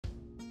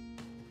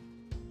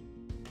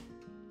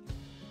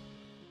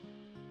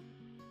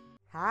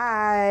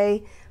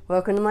Hi,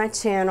 welcome to my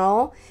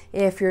channel.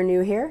 If you're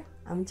new here,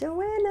 I'm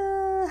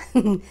Joanna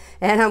and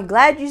I'm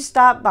glad you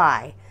stopped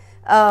by.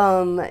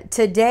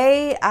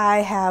 Today I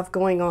have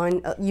going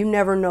on, you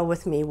never know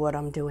with me what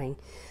I'm doing,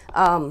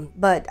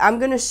 but I'm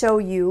going to show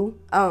you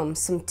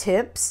some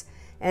tips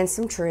and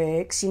some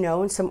tricks,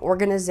 and some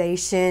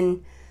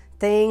organization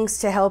things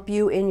to help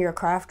you in your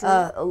craft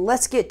room.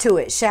 Let's get to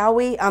it, shall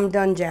we? I'm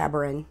done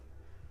jabbering.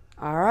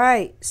 All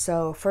right,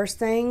 so first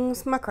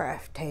things, my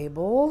craft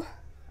table.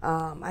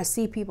 I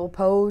see people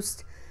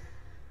post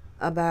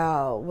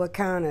about what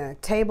kind of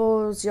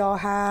tables y'all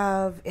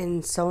have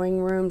in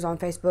sewing rooms on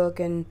Facebook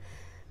and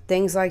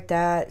things like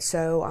that.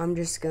 So I'm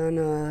just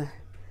gonna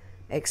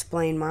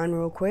explain mine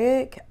real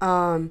quick.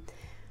 I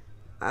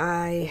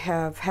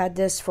have had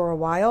this for a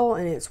while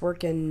and it's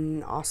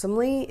working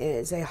awesomely. It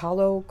is a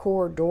hollow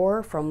core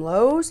door from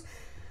Lowe's.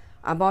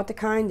 I bought the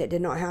kind that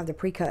did not have the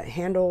pre-cut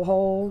handle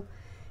hole,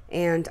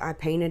 and I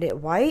painted it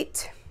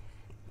white.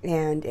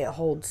 And it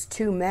holds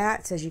 2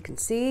 mats, as you can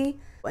see,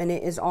 and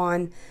it is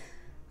on,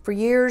 for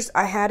years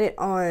I had it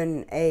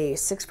on a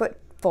 6-foot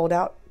fold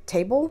out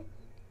table.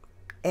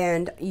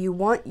 And you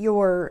want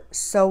your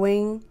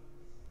sewing,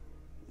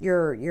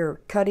 your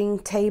cutting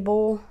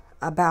table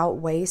about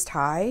waist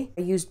high.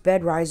 I used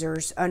bed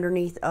risers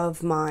underneath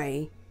of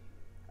my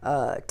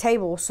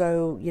table,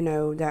 so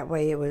that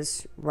way it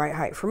was right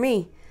height for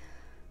me.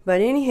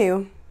 But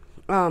anywho,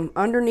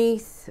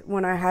 underneath,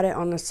 when I had it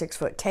on the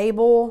 6-foot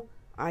table,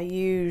 I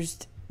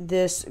used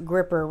this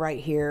gripper right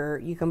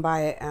here. You can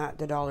buy it at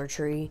the Dollar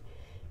Tree,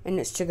 and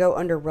it's to go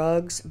under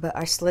rugs, but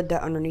I slid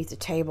that underneath the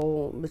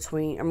table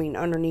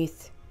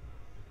underneath,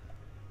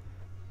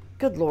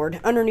 good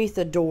Lord, underneath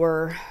the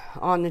door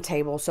on the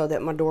table so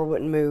that my door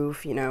wouldn't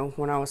move,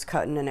 when I was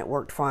cutting, and it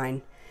worked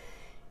fine.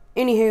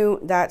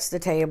 Anywho, that's the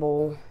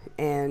table,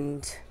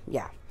 and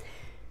yeah.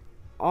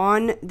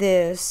 On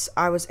this,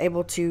 I was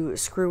able to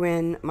screw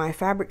in, my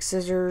fabric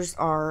scissors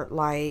are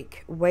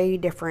like way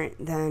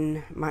different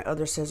than my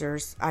other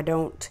scissors.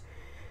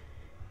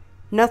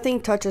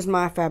 Nothing touches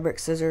my fabric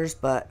scissors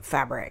but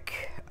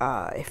fabric.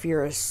 If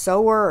you're a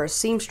sewer or a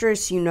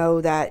seamstress, you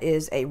know that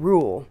is a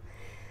rule.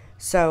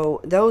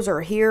 So those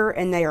are here,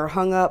 and they are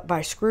hung up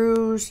by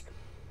screws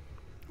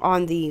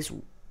on these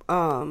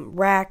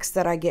racks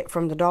that I get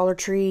from the Dollar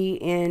Tree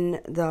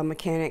in the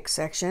mechanics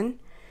section.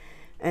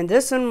 And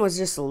this one was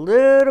just a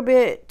little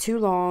bit too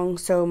long,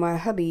 so my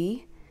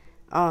hubby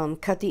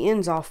cut the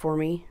ends off for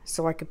me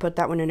so I could put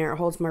that one in there. It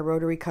holds my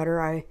rotary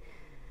cutter. I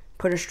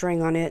put a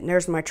string on it, and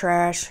there's my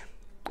trash.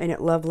 Ain't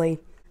it lovely?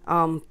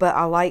 But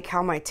I like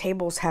how my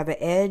tables have an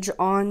edge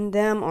on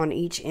them on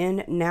each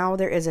end. Now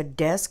there is a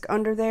desk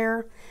under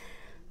there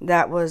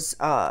that was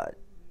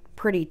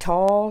pretty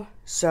tall,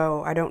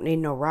 so I don't need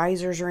no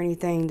risers or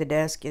anything. The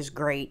desk is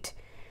great,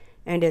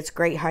 and it's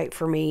great height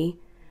for me.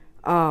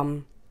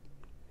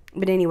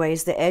 But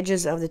anyways, the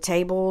edges of the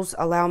tables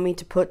allow me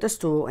to put the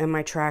stool and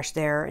my trash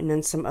there, and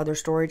then some other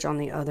storage on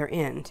the other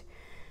end.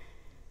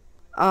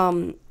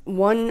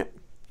 One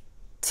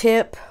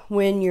tip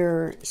when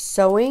you're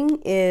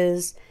sewing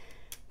is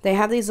they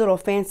have these little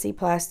fancy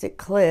plastic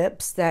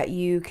clips that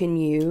you can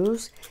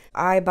use.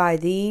 I buy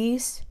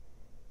these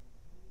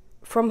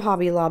from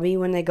Hobby Lobby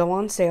when they go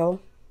on sale,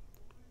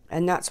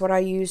 and that's what I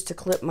use to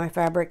clip my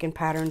fabric and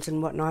patterns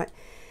and whatnot.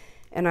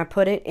 And I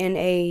put it in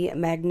a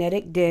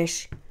magnetic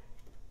dish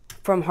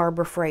from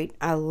Harbor Freight.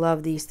 I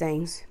love these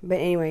things. But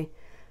anyway,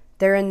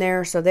 they're in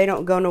there so they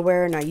don't go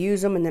nowhere, and I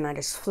use them and then I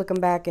just flick them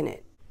back in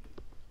it.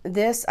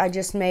 This I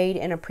just made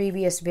in a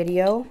previous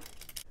video.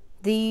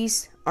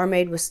 These are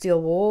made with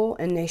steel wool,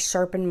 and they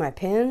sharpen my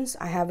pens.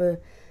 I have a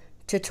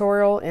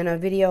tutorial in a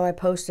video I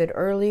posted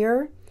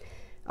earlier.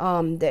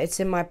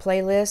 It's in my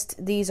playlist.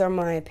 These are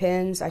my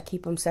pens. I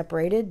keep them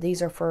separated.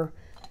 These are for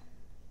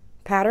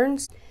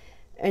patterns.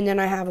 And then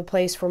I have a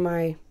place for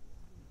my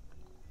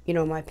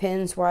my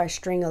pins where I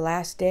string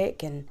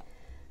elastic, and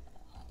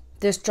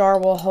this jar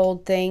will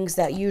hold things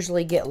that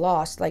usually get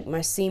lost, like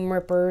my seam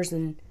rippers,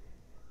 and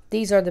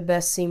these are the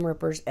best seam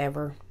rippers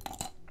ever,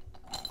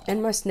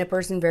 and my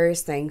snippers and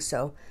various things.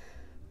 So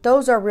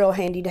those are real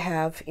handy to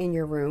have in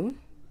your room.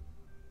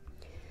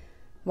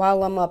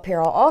 While I'm up here,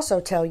 I'll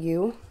also tell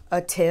you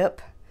a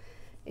tip.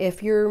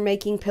 If you're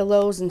making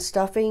pillows and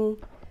stuffing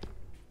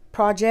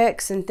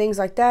projects and things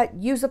like that,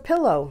 use a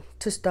pillow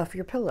to stuff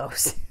your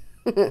pillows.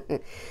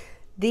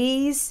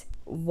 These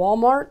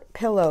Walmart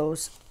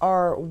pillows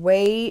are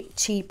way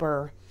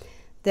cheaper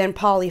than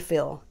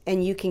polyfill,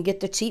 and you can get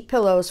the cheap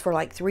pillows for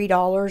like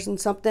 $3 and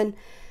something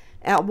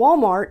at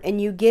Walmart,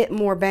 and you get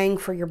more bang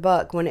for your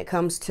buck when it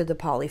comes to the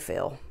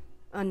polyfill.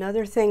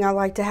 Another thing I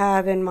like to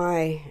have in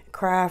my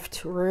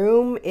craft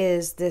room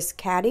is this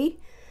caddy.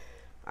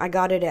 I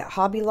got it at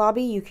Hobby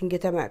Lobby. You can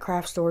get them at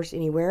craft stores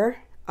anywhere.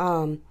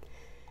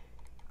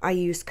 I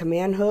use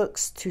command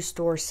hooks to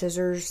store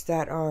scissors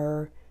that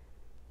are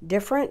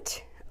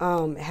different.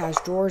 It has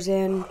drawers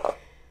in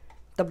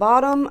the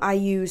bottom. I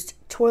used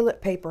toilet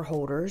paper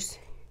holders.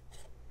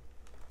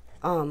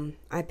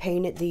 I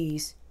painted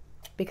these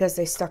because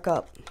they stuck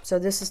up. So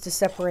this is to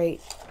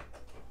separate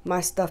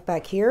my stuff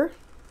back here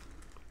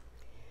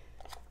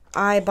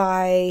I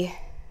buy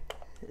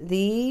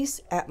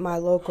these at my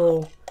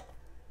local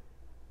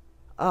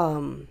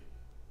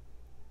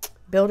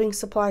building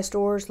supply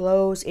stores,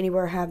 Lowe's,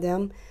 anywhere I have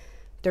them.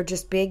 They're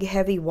just big,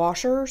 heavy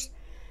washers,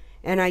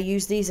 and I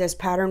use these as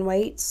pattern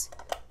weights.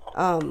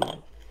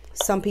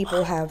 Some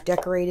people have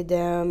decorated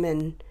them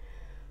and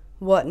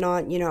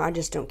whatnot. You know, I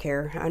just don't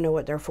care. I know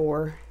what they're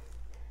for.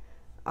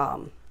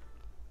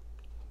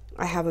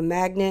 I have a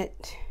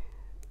magnet.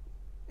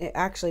 It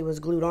actually was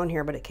glued on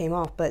here, but it came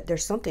off. But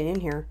there's something in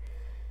here,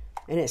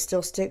 and it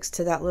still sticks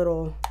to that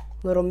little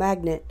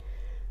magnet.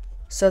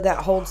 So that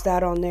holds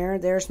that on there.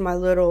 There's my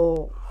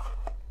little,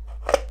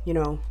 you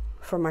know,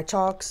 for my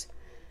chalks.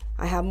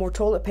 I have more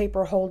toilet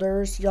paper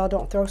holders. Y'all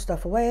don't throw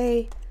stuff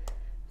away.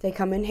 They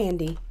come in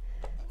handy.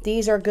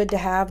 These are good to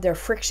have. They're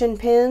Frixion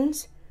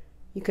pins.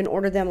 You can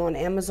order them on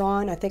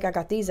Amazon. I think I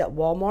got these at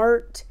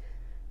Walmart.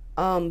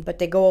 But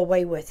they go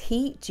away with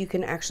heat. You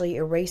can actually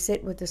erase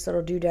it with this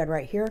little doodad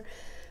right here.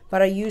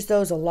 But I use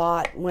those a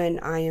lot when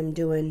I am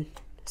doing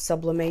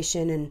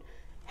sublimation and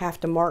have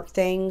to mark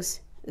things.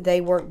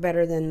 They work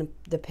better than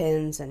the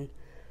pens. And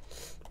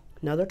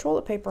another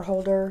toilet paper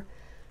holder.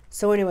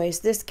 So anyways,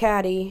 this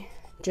caddy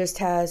just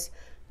has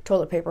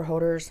toilet paper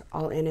holders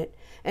all in it.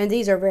 And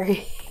these are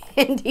very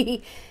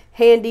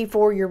handy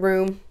for your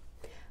room.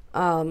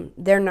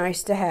 They're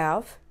nice to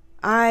have.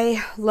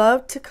 I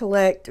love to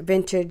collect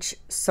vintage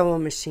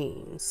sewing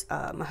machines.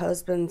 My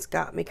husband's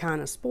got me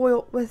kind of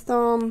spoiled with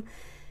them.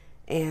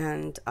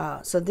 And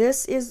so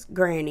this is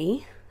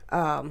Granny.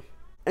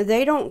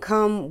 They don't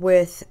come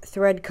with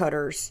thread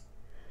cutters.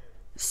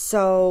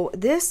 So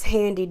this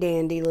handy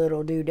dandy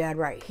little doodad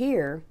right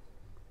here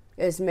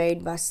is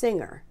made by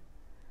Singer.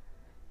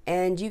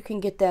 And you can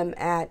get them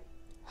at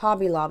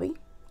Hobby Lobby.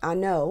 I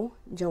know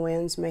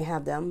Joann's may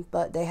have them,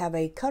 but they have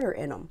a cutter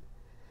in them.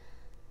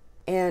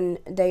 And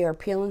they are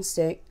peel and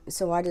stick.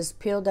 So I just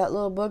peeled that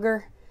little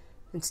booger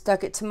and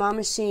stuck it to my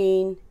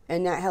machine,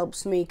 and that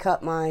helps me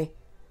cut my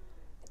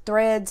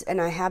threads.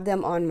 And I have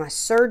them on my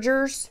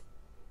sergers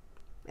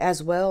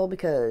as well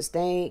because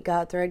they ain't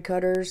got thread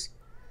cutters.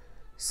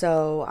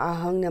 So I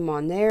hung them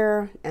on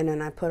there, and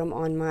then I put them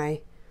on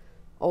my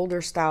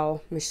older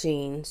style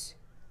machines.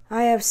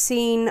 I have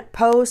seen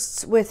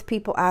posts with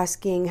people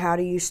asking, how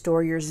do you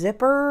store your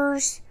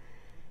zippers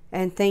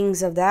and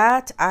things of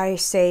that. I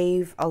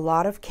save a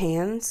lot of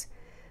cans.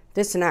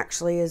 This one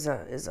actually is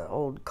an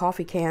old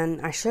coffee can.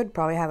 I should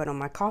probably have it on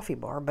my coffee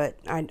bar, but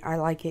I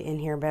like it in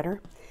here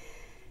better.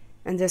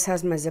 And this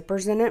has my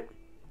zippers in it.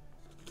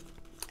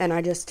 And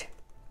I just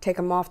take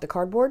them off the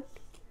cardboard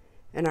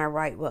and I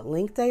write what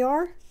length they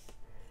are.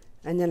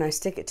 And then I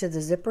stick it to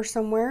the zipper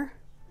somewhere.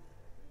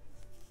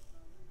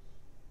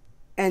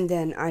 And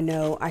then I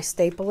know I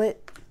staple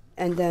it.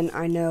 And then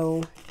I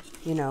know,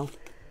 you know,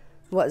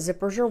 what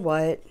zippers are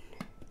what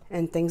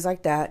and things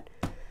like that.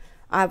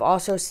 I've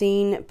also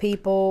seen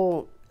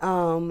people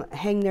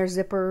hang their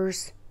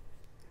zippers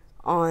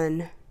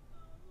on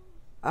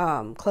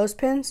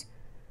clothespins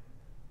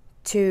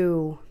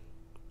to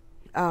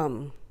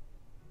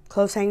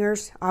clothes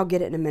hangers. I'll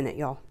get it in a minute,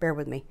 y'all. Bear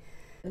with me.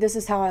 This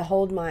is how I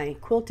hold my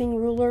quilting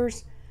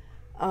rulers.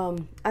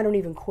 I don't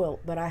even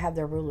quilt, but I have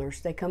their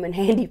rulers. They come in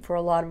handy for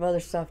a lot of other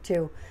stuff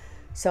too.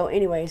 So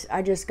anyways,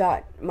 I just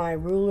got my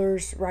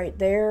rulers right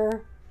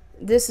there.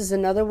 This is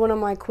another one of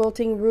my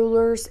quilting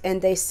rulers,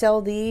 and they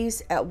sell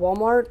these at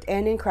Walmart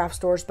and in craft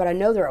stores, but I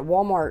know they're at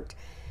Walmart,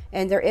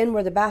 and they're in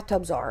where the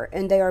bathtubs are,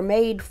 and they are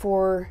made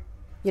for,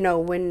 you know,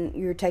 when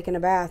you're taking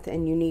a bath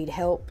and you need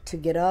help to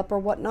get up or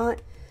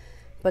whatnot.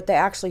 But they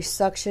actually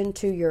suction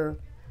to your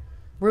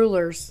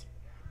rulers,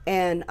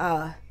 and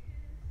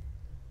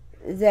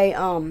they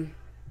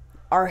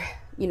are,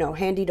 you know,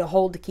 handy to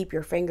hold to keep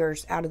your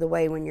fingers out of the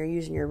way when you're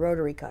using your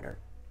rotary cutter.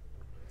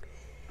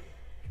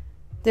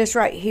 This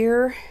right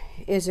here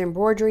is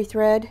embroidery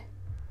thread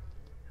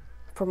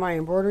for my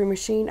embroidery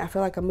machine. I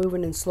feel like I'm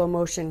moving in slow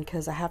motion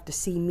because I have to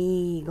see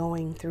me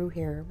going through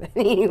here. But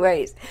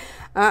anyways,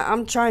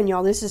 I'm trying,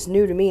 y'all. This is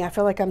new to me. I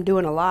feel like I'm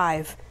doing a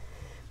live.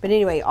 But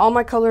anyway, all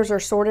my colors are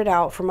sorted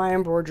out for my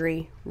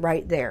embroidery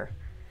right there.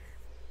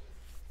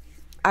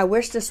 I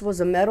wish this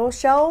was a metal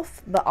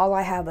shelf, but all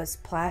I have is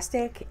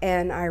plastic,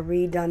 and I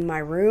redone my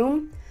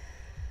room.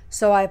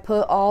 So I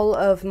put all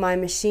of my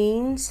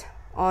machines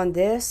on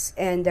this,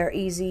 and they're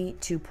easy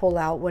to pull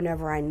out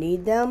whenever I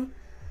need them.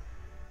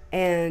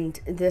 And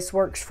this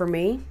works for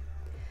me.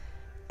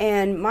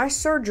 And my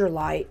serger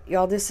light,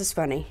 y'all, this is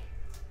funny.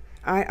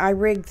 I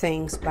rig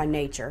things by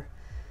nature.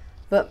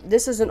 But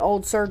this is an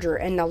old serger,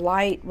 and the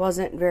light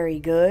wasn't very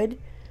good.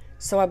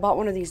 So I bought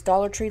one of these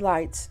Dollar Tree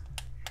lights,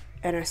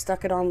 and I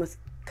stuck it on with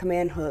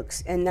command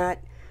hooks, and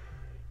that,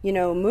 you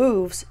know,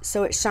 moves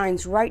so it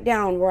shines right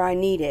down where I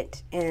need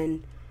it.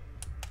 And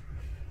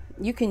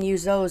you can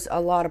use those a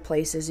lot of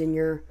places in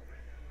your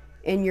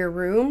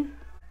room.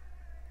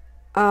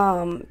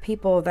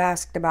 People have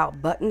asked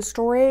about button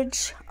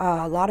storage.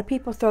 A lot of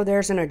people throw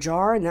theirs in a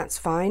jar, and that's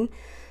fine,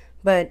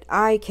 but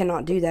I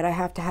cannot do that. I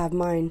have to have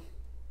mine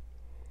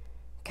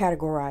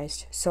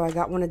categorized. So I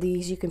got one of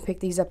these. You can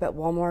pick these up at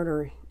Walmart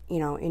or you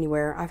know,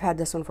 anywhere. I've had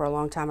this one for a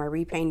long time. I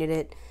repainted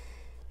it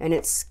and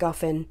it's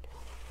scuffing.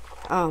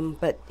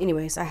 But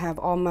anyways, I have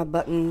all my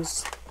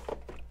buttons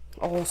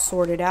all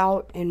sorted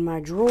out in my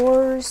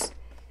drawers,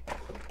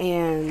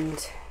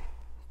 and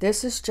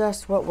this is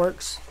just what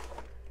works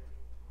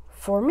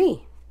for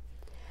me.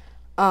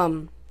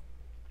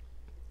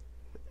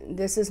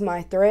 This is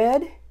my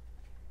thread.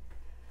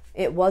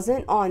 It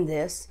wasn't on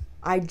this.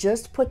 I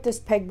just put this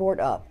pegboard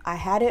up. I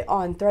had it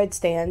on thread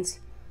stands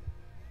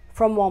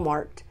from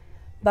Walmart,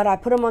 but I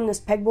put them on this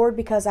pegboard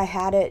because I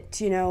had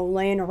it, you know,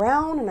 laying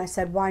around, and I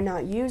said, why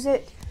not use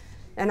it?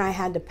 And I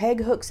had the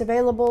peg hooks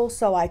available,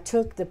 so I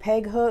took the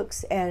peg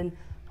hooks and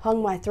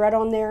hung my thread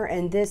on there,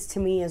 and this to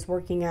me is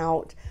working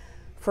out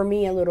for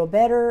me a little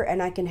better,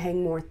 and I can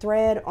hang more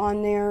thread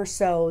on there,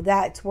 so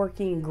that's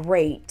working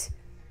great.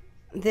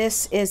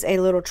 This is a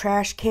little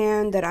trash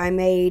can that I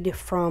made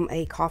from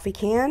a coffee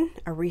can,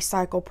 a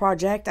recycle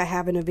project I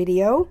have in a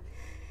video.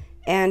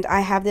 And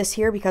I have this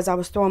here because I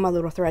was throwing my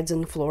little threads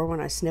in the floor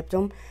when I snipped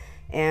them.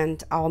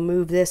 And I'll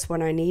move this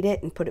when I need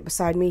it and put it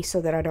beside me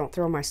so that I don't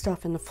throw my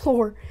stuff in the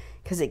floor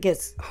because it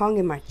gets hung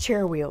in my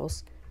chair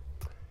wheels.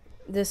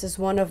 This is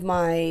one of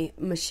my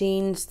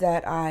machines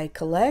that I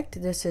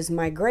collect. This is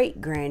my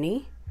great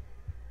granny.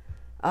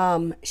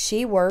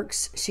 She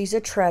works, she's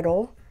a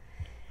treadle.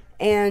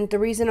 And the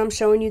reason I'm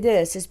showing you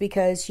this is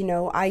because, you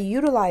know, I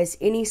utilize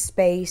any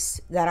space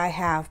that I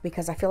have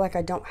because I feel like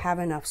I don't have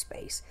enough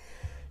space.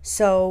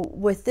 So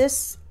with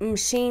this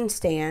machine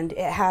stand,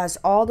 it has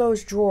all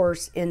those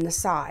drawers in the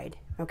side,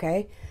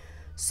 okay?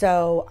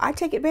 So I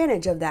take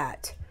advantage of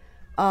that.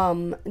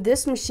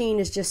 This machine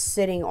is just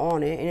sitting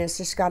on it, and it's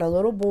just got a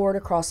little board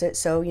across it,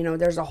 so, you know,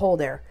 there's a hole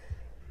there.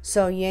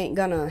 So you ain't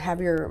gonna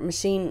have your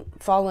machine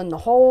fall in the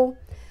hole.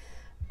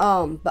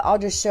 But I'll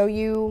just show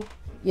you,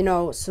 you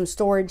know, some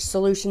storage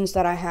solutions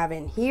that I have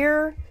in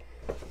here.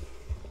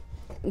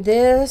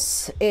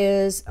 This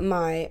is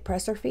my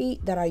presser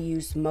feet that I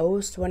use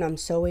most when I'm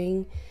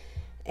sewing.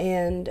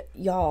 And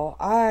y'all,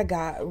 I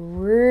got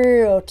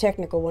real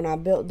technical when I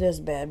built this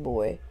bad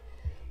boy.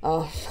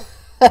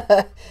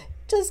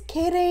 Just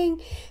kidding.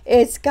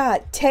 It's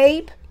got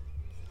tape.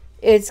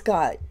 It's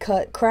got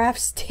cut craft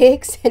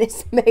sticks, and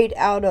it's made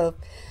out of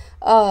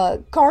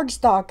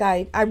cardstock.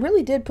 I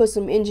really did put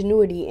some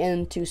ingenuity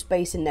into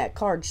spacing that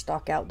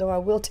cardstock out, though I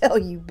will tell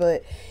you.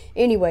 But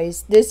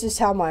anyways, this is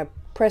how my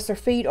presser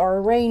feet are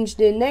arranged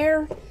in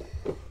there.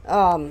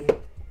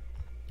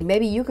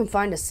 Maybe you can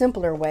find a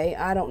simpler way.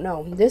 I don't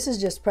know. This is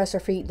just presser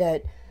feet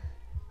that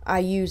I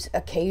use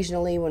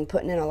occasionally when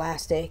putting in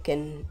elastic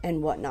and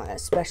whatnot,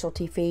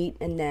 specialty feet.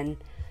 And then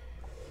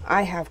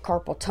I have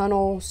carpal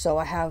tunnel, so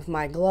I have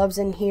my gloves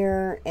in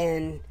here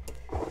and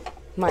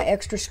my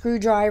extra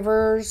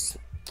screwdrivers.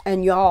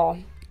 And y'all,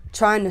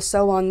 trying to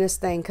sew on this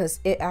thing, because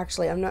it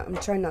actually, I'm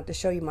trying not to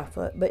show you my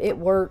foot, but it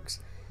works.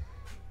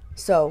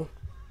 So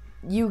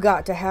you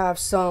got to have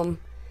some,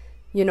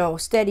 you know,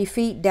 steady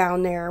feet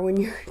down there when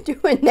you're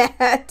doing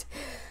that.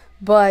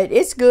 But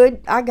it's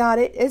good. I got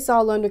it. It's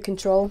all under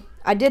control.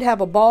 I did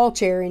have a ball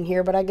chair in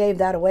here, but I gave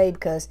that away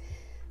because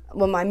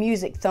when my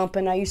music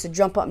thumping, I used to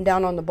jump up and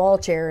down on the ball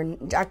chair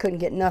and I couldn't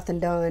get nothing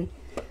done.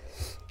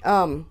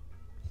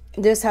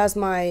 This has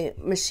my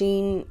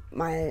machine,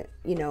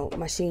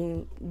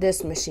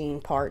 this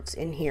machine parts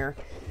in here.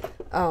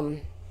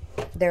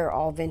 They're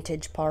all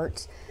vintage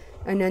parts.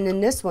 And then in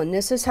this one,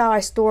 this is how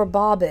I store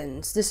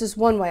bobbins. This is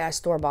one way I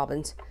store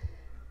bobbins.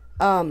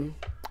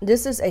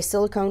 This is a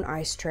silicone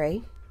ice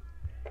tray.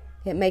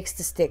 It makes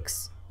the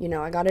sticks. You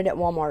know, I got it at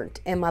Walmart,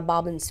 and my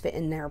bobbins fit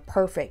in there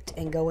perfect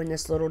and go in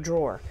this little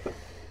drawer.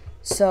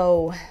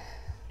 So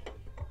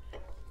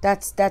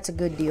that's a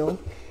good deal.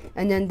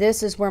 And then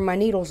this is where my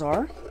needles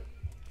are.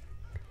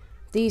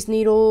 These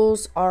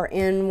needles are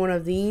in one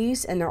of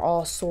these, and they're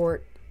all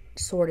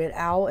sorted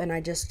out. And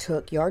I just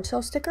took yard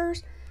sale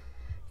stickers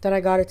that I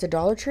got at the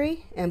Dollar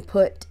Tree and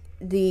put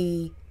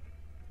the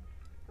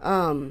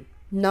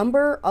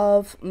number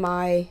of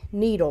my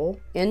needle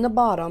in the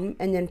bottom,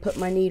 and then put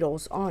my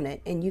needles on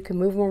it, and you can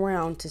move them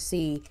around to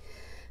see.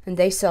 And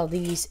they sell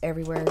these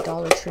everywhere: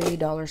 Dollar Tree,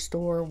 Dollar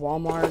Store,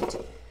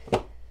 Walmart,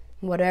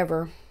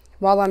 whatever.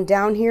 While I'm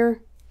down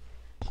here,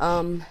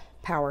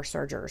 power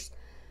sergers.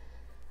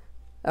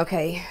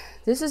 Okay,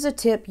 this is a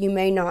tip you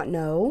may not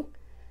know.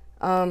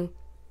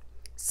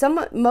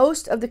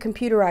 Most of the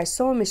computerized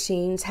sewing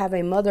machines have a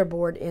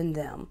motherboard in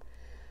them.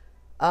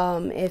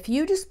 If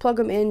you just plug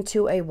them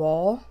into a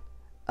wall,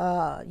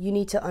 you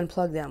need to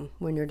unplug them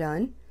when you're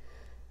done.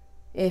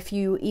 If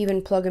you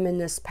even plug them in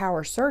this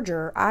power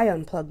serger, I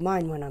unplug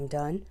mine when I'm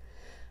done.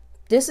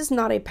 This is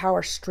not a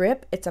power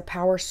strip, it's a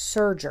power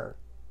serger.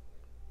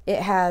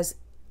 It has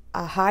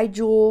a high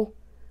joule,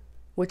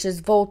 which is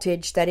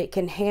voltage that it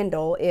can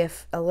handle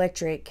if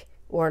electric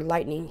or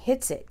lightning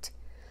hits it.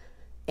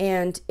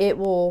 And it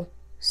will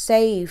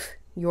save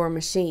your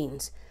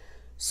machines.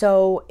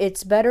 So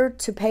it's better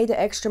to pay the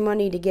extra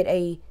money to get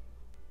a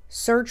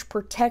surge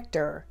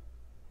protector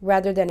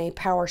rather than a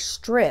power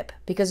strip,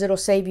 because it'll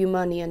save you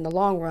money in the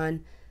long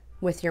run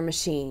with your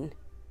machine.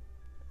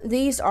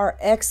 These are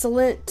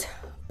excellent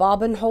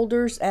bobbin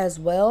holders as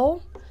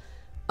well.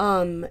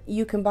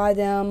 You can buy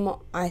them,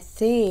 I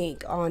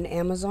think, on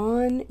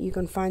Amazon. You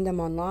can find them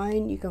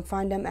online. You can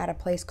find them at a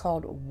place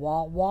called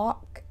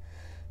Wawak,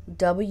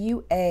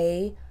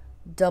 WAWAK.com.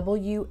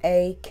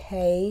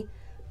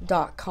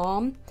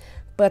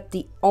 But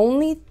the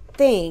only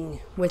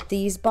thing with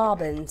these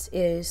bobbins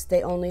is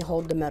they only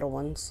hold the metal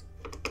ones.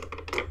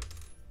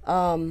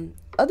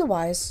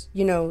 Otherwise,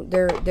 you know,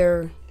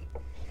 they're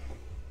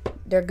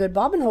good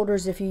bobbin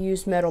holders if you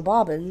use metal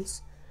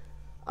bobbins.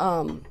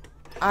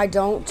 I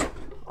don't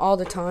all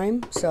the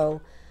time,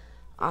 so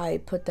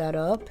I put that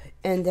up.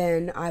 And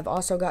then I've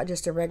also got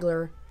just a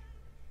regular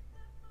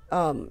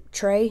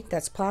tray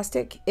that's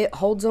plastic. It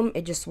holds them,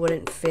 it just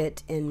wouldn't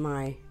fit in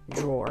my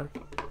drawer.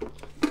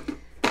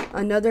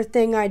 Another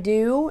thing I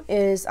do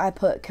is I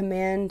put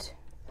command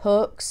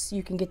hooks.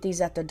 You can get these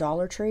at the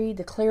Dollar Tree.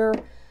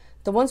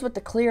 The ones with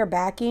the clear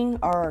backing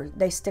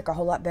they stick a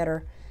whole lot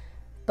better.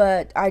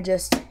 But I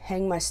just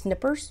hang my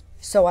snippers,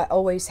 so I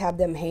always have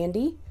them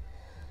handy.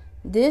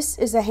 This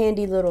is a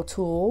handy little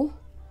tool.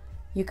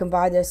 You can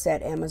buy this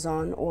at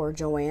Amazon or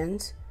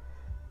Joann's.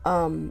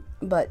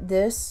 But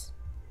this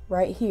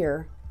right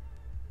here,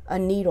 a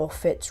needle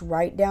fits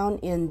right down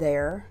in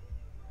there.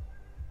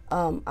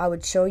 I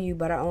would show you,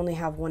 but I only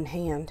have one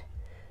hand.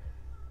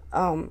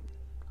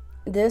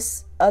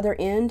 This other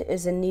end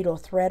is a needle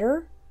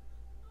threader.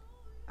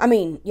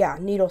 Needle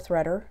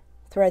threader,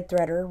 thread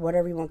threader,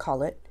 whatever you want to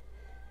call it.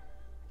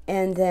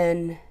 And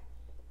then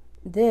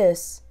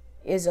this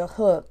is a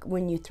hook.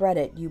 When you thread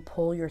it, you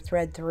pull your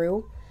thread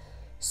through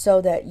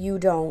so that you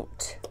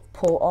don't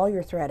pull all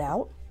your thread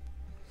out.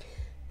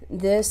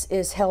 This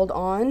is held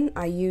on.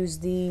 I use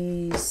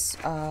these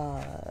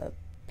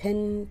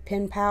Pin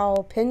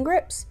Pal pin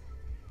grips,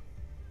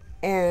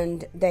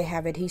 and they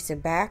have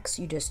adhesive backs.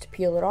 You just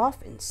peel it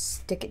off and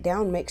stick it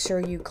down. Make sure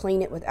you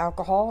clean it with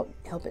alcohol,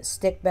 help it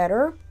stick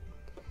better.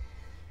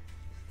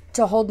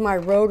 To hold my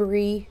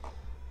rotary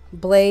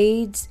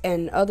blades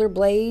and other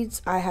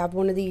blades, I have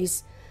one of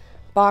these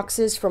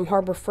boxes from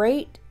Harbor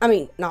Freight.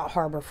 Not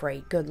Harbor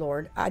Freight, good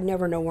Lord. I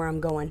never know where I'm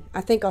going.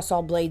 I think I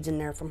saw blades in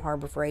there from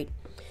Harbor Freight.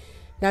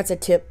 That's a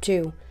tip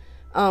too.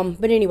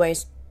 But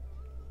anyways,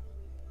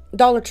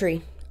 Dollar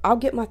Tree. I'll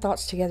get my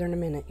thoughts together in a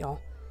minute, y'all.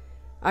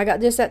 I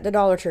got this at the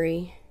Dollar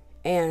Tree,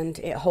 and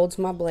it holds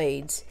my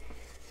blades.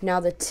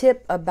 Now the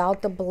tip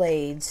about the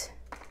blades,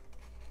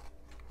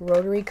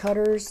 rotary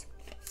cutters.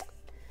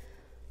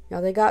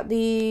 Now they got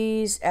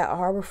these at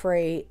Harbor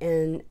Freight,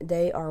 and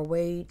they are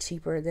way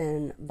cheaper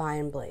than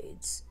buying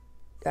blades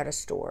at a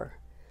store.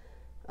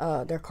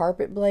 They're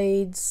carpet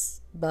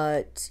blades,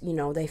 but you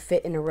know, they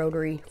fit in a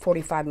rotary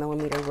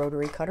 45mm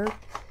rotary cutter,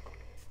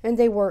 and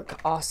they work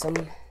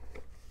awesome.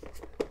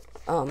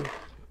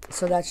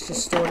 So that's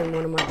just stored in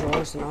one of my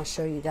drawers, and I'll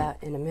show you that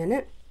in a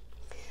minute.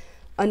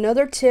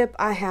 Another tip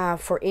I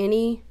have for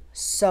any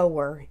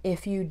sewer,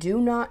 if you do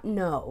not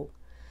know,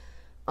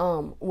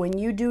 when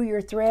you do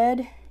your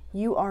thread,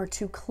 you are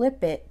to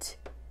clip it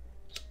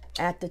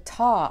at the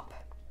top,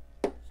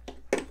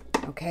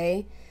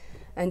 okay?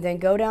 And then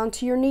go down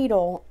to your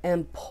needle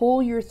and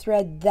pull your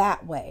thread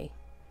that way.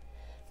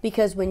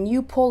 Because when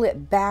you pull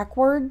it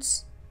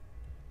backwards,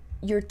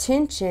 your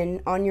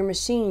tension on your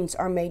machines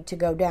are made to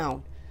go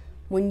down.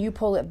 When you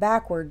pull it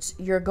backwards,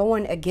 you're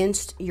going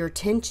against your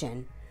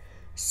tension.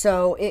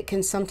 So it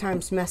can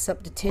sometimes mess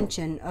up the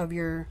tension of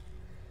your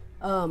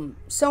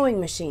sewing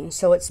machine.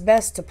 So it's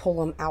best to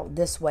pull them out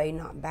this way,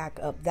 not back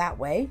up that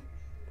way.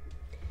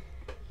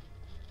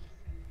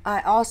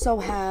 I also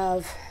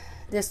have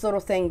this little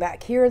thing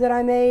back here that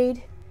I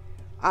made.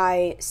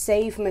 I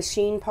save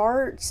machine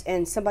parts,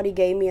 and somebody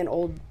gave me an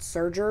old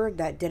serger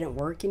that didn't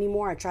work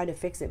anymore. I tried to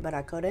fix it, but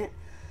I couldn't.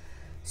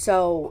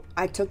 So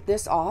I took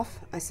this off.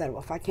 I said,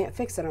 well, if I can't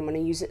fix it, I'm going to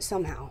use it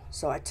somehow.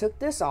 So I took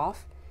this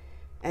off,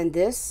 and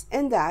this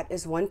and that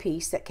is one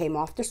piece that came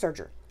off the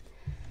serger.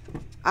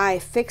 I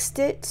fixed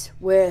it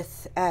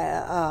with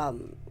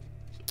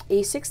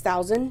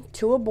E6000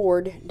 to a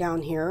board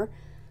down here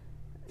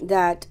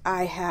that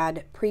I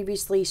had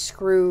previously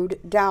screwed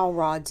dowel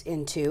rods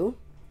into.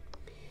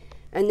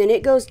 And then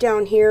it goes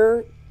down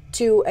here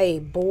to a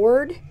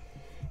board,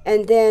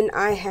 and then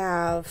I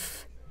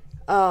have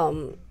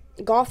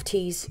golf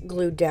tees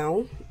glued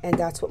down, and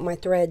that's what my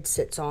thread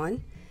sits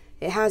on.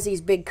 It has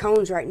these big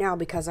cones right now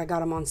because I got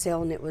them on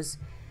sale, and it was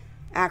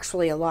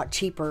actually a lot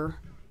cheaper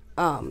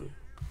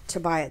to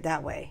buy it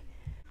that way.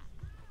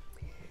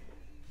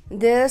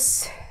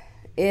 This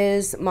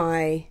is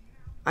my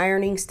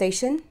ironing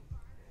station.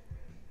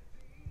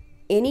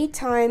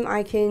 Anytime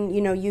I can,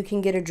 you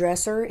can get a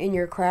dresser in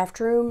your craft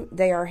room,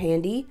 they are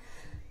handy.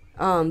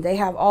 They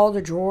have all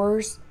the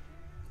drawers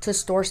to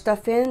store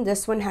stuff in.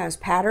 This one has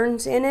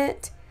patterns in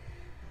it.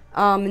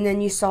 And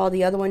then you saw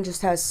the other one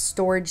just has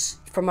storage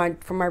for my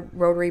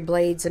rotary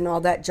blades and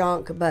all that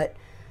junk. But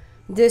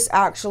this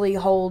actually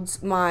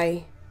holds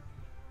my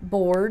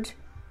board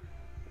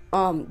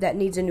that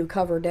needs a new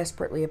cover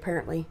desperately,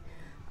 apparently.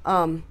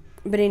 But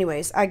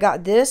anyways, I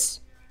got this.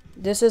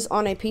 This is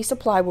on a piece of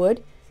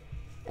plywood.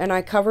 and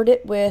I covered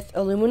it with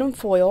aluminum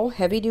foil,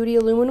 heavy-duty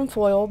aluminum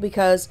foil,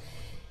 because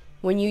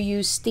when you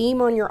use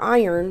steam on your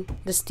iron,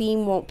 the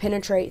steam won't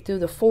penetrate through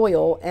the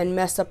foil and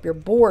mess up your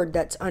board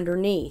that's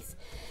underneath.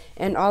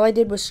 And all I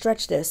did was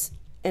stretch this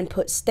and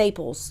put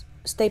staples,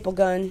 staple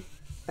gun,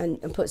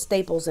 and put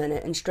staples in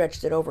it and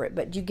stretched it over it.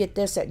 But you get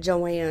this at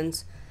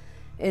Joann's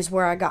is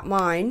where I got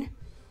mine.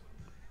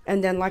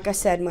 And then, like I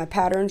said, my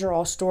patterns are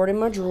all stored in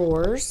my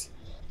drawers.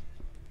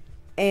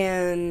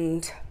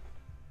 And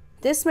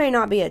this may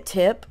not be a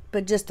tip,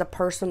 but just a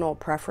personal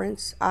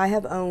preference. I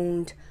have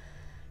owned,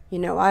 you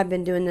know, I've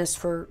been doing this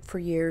for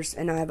years,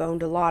 and I've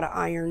owned a lot of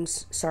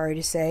irons, sorry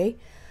to say.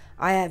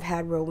 I have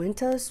had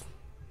Rowentas.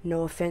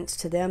 No offense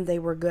to them. They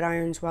were good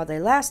irons while they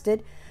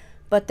lasted,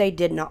 but they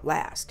did not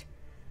last.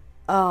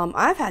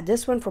 I've had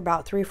this one for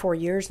about 3 or 4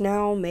 years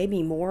now,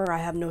 maybe more. I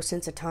have no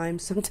sense of time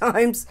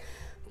sometimes.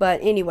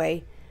 But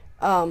anyway,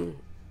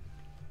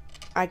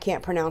 I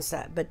can't pronounce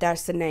that, but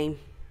that's the name.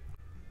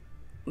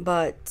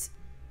 But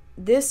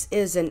this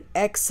is an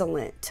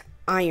excellent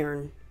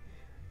iron,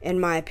 in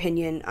my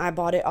opinion. I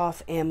bought it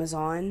off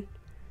Amazon.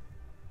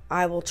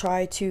 I will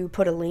try to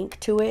put a link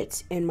to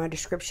it in my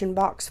description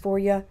box for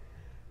you.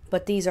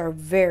 But these are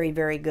very,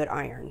 very good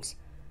irons.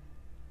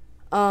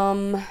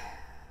 I'm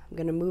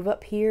going to move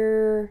up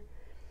here.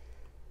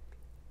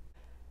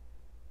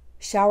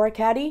 Shower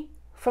caddy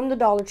from the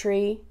Dollar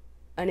Tree.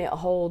 And it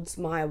holds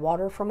my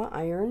water from my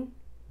iron.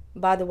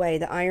 By the way,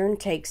 the iron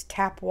takes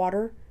tap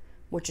water,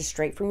 which is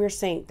straight from your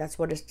sink. That's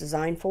what it's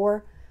designed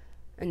for.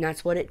 And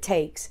that's what it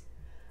takes.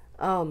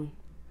 But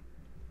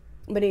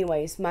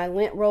anyways, my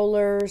lint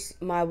rollers,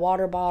 my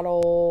water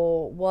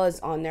bottle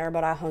was on there,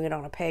 but I hung it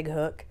on a peg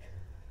hook.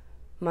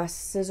 My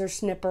scissor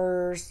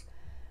snippers.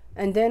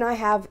 And then I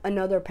have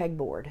another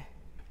pegboard.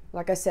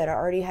 Like I said, I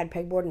already had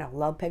pegboard, and I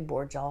love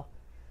pegboards, y'all.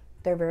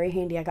 They're very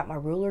handy. I got my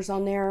rulers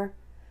on there,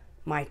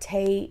 my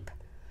tape.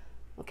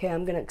 Okay,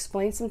 I'm going to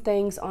explain some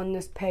things on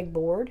this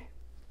pegboard.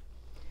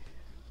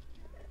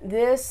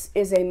 This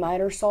is a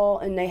miter saw,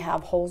 and they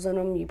have holes in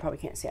them. You probably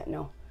can't see it,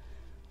 no.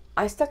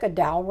 I stuck a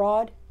dowel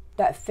rod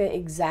that fit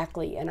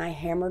exactly, and I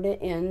hammered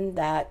it in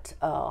that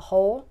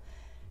hole.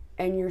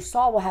 And your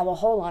saw will have a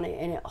hole on it,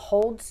 and it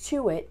holds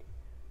to it,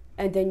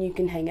 and then you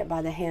can hang it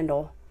by the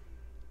handle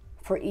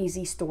for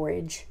easy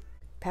storage.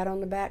 Pat on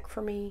the back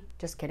for me.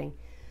 Just kidding.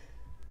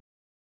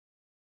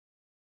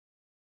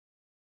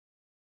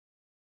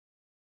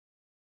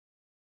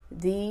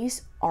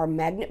 These are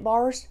magnet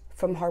bars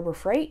from Harbor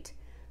Freight.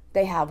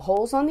 They have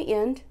holes on the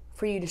end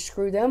for you to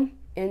screw them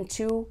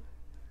into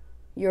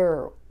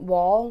your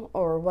wall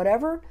or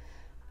whatever.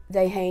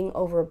 They hang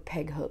over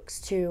peg hooks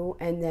too.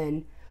 And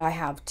then I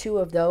have 2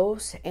 of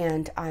those,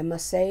 and I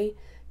must say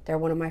they're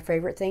one of my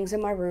favorite things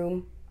in my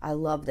room. I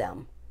love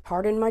them.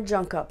 Pardon my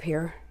junk up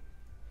here.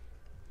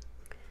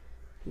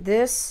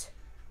 This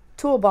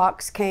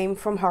toolbox came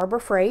from Harbor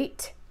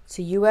Freight. It's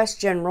a US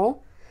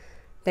General.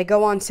 They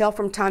go on sale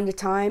from time to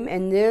time,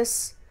 and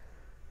this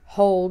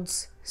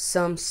holds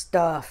some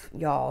stuff,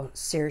 y'all.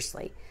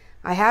 Seriously.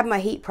 I had my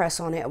heat press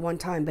on it at one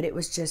time, but it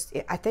was just,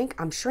 I think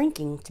I'm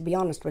shrinking, to be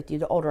honest with you,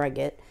 the older I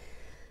get.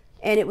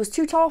 And it was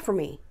too tall for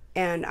me,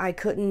 and I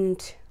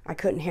couldn't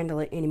handle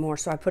it anymore,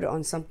 so I put it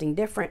on something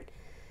different.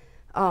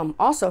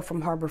 Also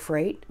from Harbor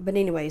Freight. But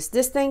anyways,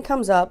 this thing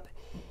comes up,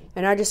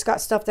 and I just got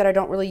stuff that I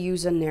don't really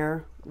use in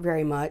there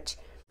very much.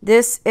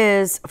 This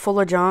is full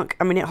of junk.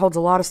 I mean, it holds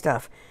a lot of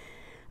stuff.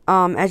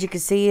 As you can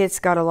see, it's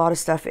got a lot of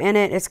stuff in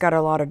it. It's got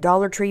a lot of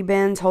Dollar Tree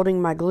bins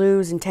holding my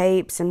glues and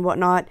tapes and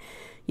whatnot.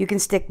 You can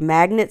stick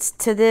magnets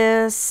to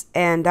this,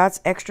 and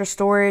that's extra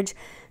storage.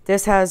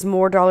 This has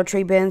more Dollar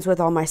Tree bins with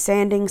all my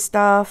sanding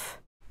stuff.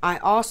 I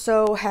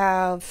also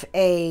have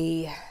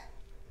a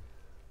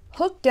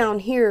hook down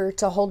here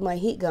to hold my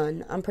heat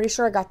gun. I'm pretty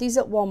sure I got these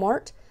at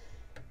Walmart,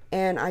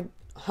 and I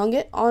hung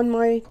it on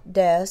my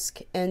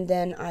desk, and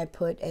then I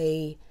put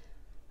a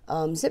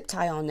zip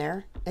tie on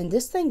there. And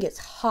this thing gets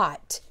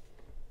hot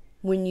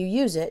when you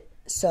use it,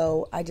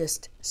 so I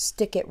just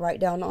stick it right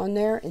down on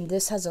there, and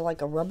this has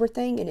like a rubber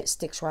thing, and it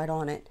sticks right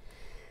on it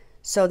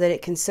so that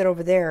it can sit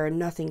over there and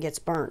nothing gets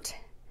burnt.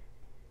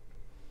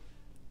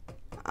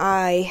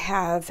 I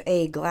have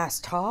a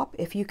glass top,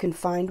 if you can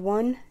find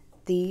one.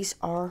 These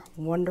are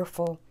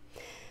wonderful.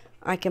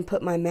 I can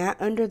put my mat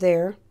under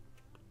there.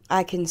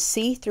 I can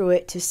see through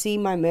it to see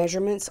my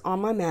measurements on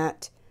my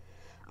mat.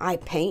 I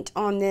paint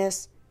on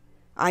this.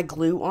 I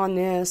glue on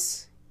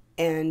this.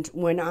 And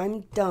when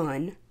I'm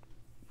done,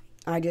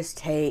 I just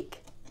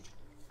take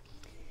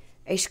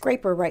a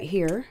scraper right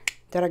here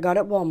that I got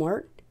at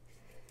Walmart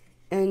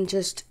and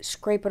just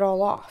scrape it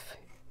all off.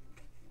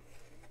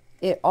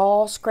 It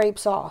all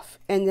scrapes off.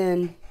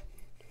 And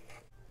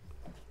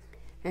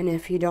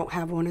if you don't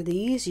have one of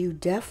these, you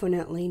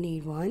definitely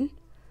need one.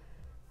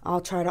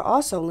 I'll try to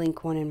also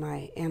link one in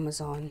my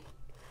Amazon.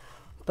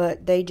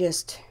 But they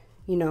just,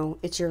 you know,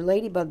 it's your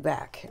Ladybug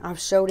vac. I've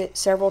showed it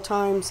several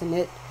times, and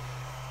it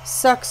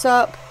sucks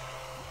up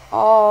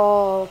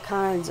all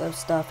kinds of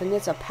stuff. And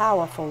it's a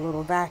powerful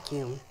little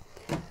vacuum,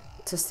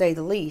 to say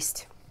the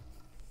least.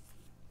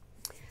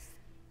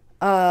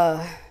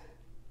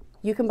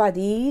 You can buy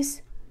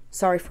these.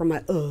 Sorry for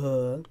my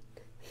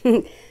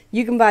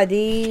You can buy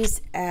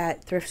these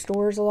at thrift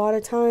stores a lot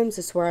of times.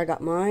 That's where I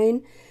got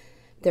mine.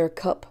 They're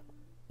cup,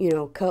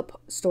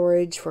 cup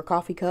storage for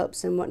coffee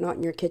cups and whatnot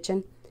in your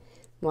kitchen.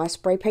 Well, I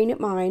spray painted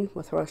mine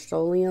with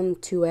Rust-Oleum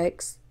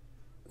 2X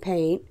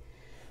paint.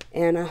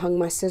 And I hung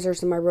my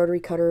scissors and my rotary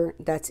cutter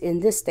that's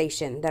in this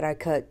station that I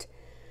cut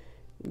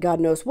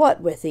God knows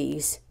what with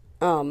these.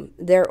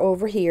 They're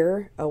over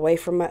here away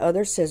from my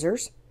other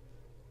scissors.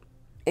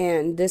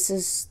 And this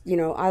is,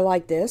 I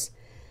like this.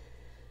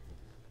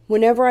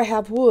 Whenever I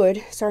have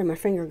wood, sorry, my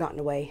finger got in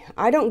the way.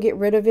 I don't get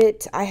rid of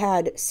it. I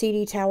had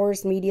CD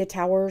towers, media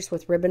towers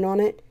with ribbon on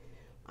it.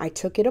 I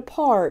took it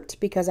apart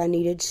because I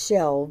needed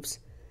shelves.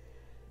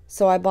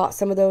 So I bought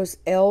some of those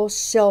L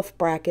shelf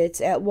brackets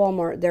at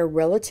Walmart. They're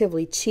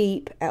relatively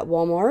cheap at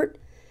Walmart.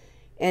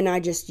 And I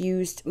just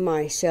used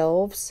my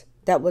shelves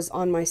that was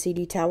on my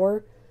CD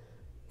tower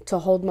to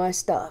hold my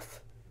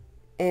stuff.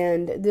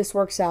 And this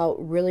works out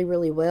really,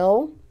 really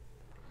well.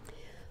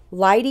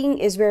 Lighting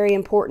is very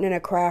important in a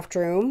craft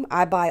room.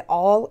 I buy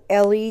all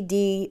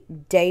LED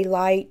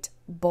daylight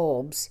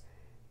bulbs.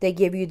 They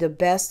give you the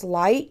best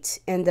light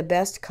and the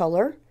best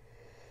color.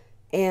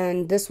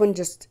 And this one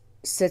just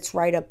sits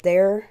right up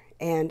there,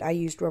 and I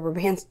used rubber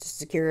bands to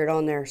secure it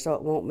on there so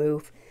it won't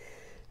move.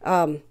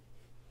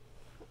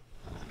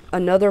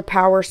 Another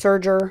power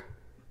serger.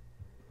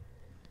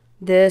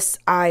 This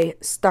I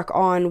stuck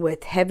on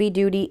with heavy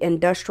duty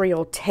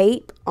industrial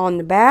tape on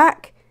the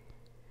back,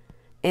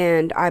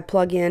 and I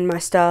plug in my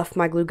stuff,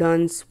 my glue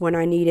guns, when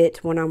I need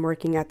it, when I'm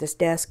working at this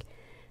desk.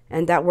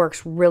 And that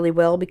works really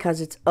well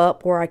because it's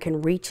up where I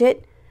can reach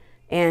it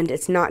and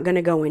it's not going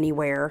to go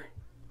anywhere.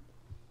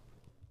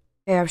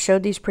 Okay, I've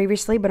showed these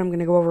previously, but I'm going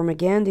to go over them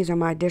again. These are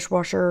my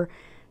dishwasher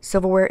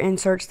silverware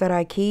inserts that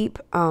I keep.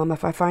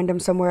 If I find them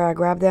somewhere, I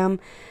grab them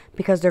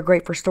because they're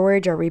great for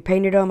storage. I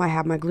repainted them. I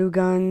have my glue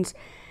guns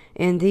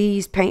and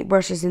these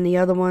paintbrushes and the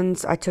other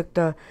ones. I took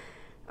the,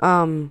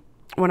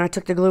 when I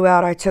took the glue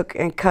out, I took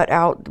and cut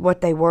out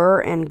what they were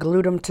and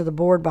glued them to the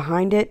board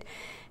behind it.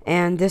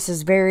 And this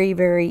is very,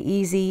 very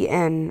easy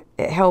and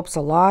it helps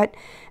a lot.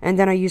 And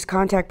then I use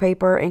contact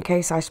paper in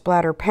case I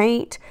splatter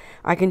paint.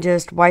 I can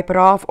just wipe it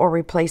off or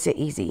replace it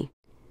easy.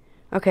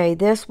 Okay,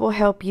 this will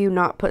help you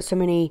not put so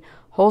many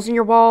holes in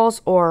your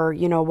walls or,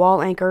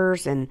 wall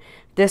anchors. And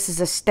this is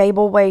a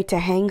stable way to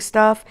hang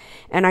stuff.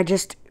 And I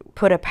just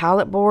put a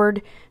pallet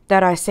board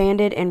that I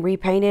sanded and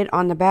repainted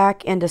on the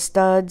back into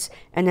studs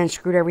and then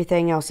screwed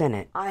everything else in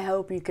it. I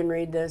hope you can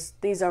read this.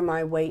 These are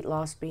my weight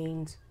loss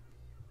beans.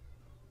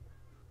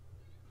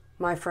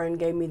 My friend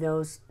gave me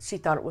those. She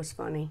thought it was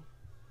funny.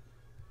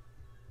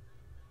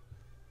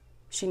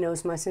 She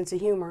knows my sense of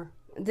humor.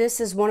 This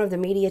is one of the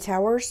media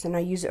towers, and I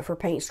use it for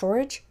paint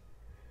storage.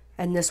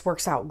 And this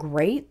works out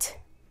great.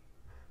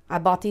 I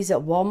bought these at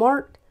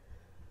Walmart.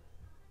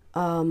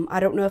 I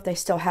don't know if they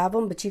still have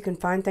them, but you can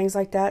find things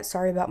like that.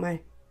 Sorry about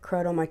my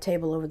crud on my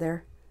table over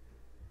there.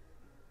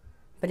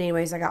 But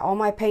anyways, I got all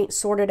my paint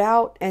sorted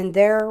out, and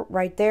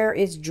right there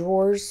is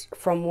drawers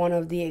from one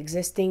of the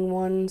existing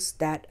ones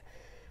that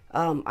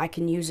I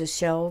can use as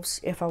shelves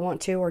if I want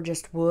to, or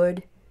just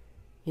wood,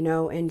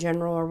 in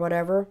general or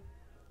whatever.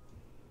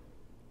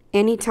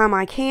 Anytime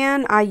I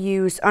can, I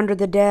use under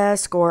the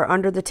desk or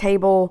under the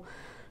table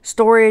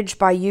storage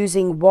by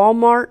using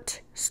Walmart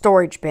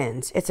storage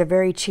bins. It's a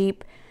very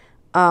cheap,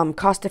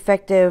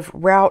 cost-effective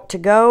route to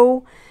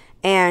go,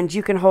 and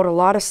you can hold a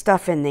lot of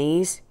stuff in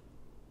these.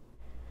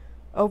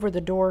 Over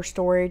the door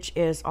storage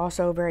is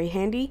also very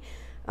handy.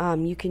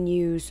 You can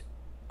use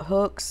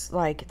hooks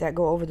like that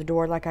go over the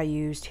door like I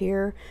used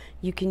here.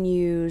 You can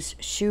use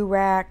shoe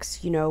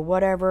racks,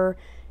 whatever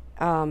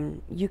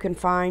you can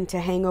find to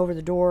hang over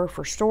the door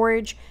for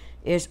storage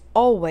is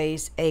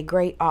always a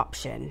great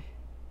option.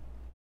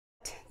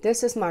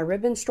 This is my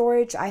ribbon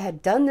storage. I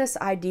had done this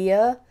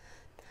idea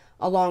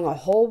along a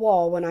whole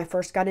wall when I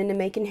first got into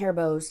making hair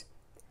bows,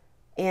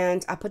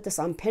 and I put this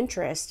on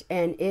Pinterest,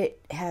 and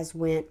it has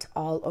went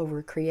all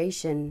over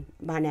creation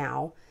by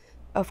now.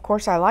 Of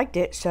course, I liked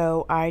it,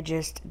 so I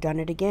just done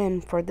it again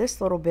for this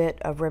little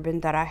bit of ribbon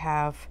that I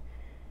have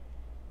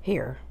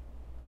here.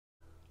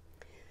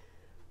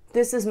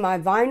 This is my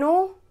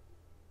vinyl.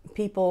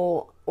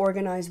 People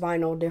organize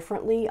vinyl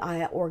differently.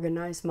 I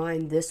organize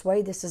mine this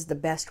way. This is the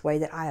best way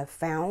that I have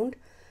found.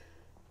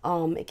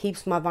 It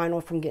keeps my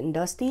vinyl from getting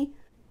dusty.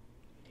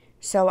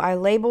 So I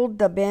labeled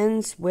the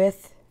bins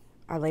with,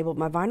 I labeled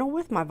my vinyl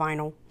with my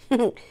vinyl.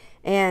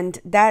 And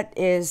that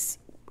is,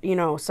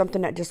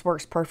 something that just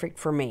works perfect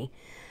for me.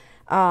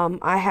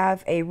 I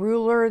have a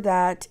ruler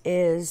that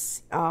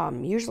is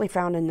usually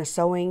found in the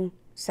sewing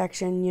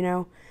section,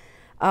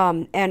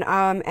 and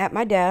I'm at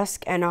my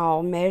desk and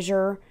I'll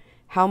measure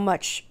how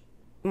much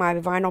my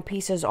vinyl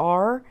pieces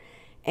are,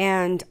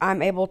 and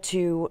I'm able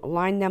to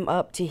line them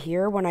up to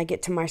here when I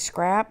get to my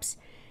scraps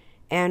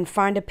and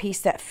find a piece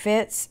that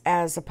fits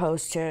as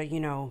opposed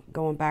to,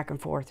 going back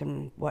and forth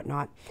and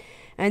whatnot.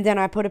 And then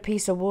I put a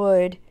piece of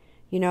wood,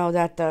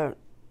 that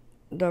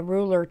the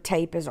ruler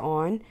tape is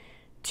on,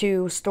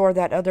 to store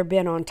that other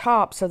bin on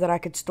top so that I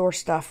could store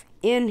stuff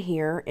in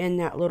here in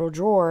that little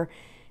drawer,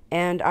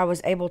 and I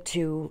was able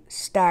to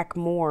stack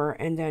more,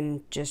 and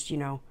then just, you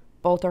know,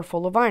 both are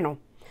full of vinyl.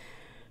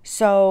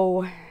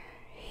 So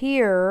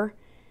here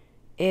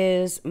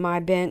is my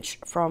bench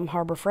from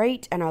Harbor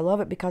Freight, and I love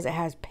it because it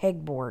has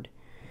pegboard.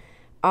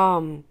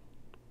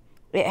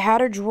 It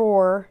had a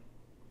drawer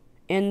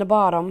in the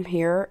bottom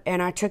here,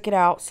 and I took it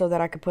out so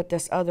that I could put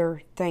this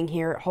other thing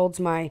here. It holds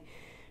my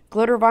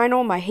glitter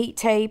vinyl, my heat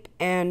tape,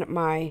 and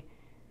my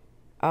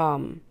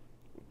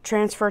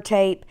transfer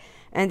tape.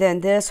 And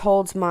then this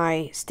holds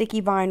my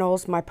sticky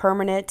vinyls, my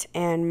permanent,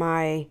 and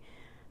my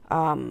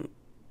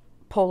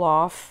pull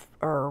off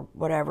or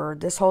whatever.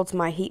 This holds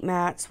my heat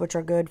mats, which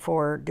are good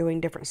for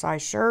doing different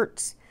size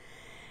shirts.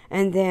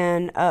 And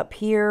then up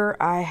here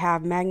I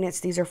have magnets.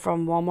 These are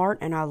from Walmart,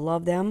 and I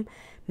love them.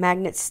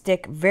 Magnets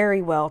stick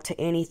very well to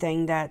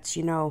anything that's,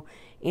 you know,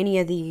 any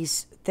of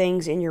these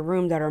things in your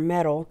room that are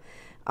metal.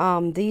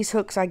 These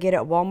hooks I get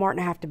at Walmart,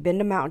 and I have to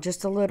bend them out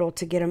just a little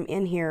to get them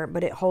in here,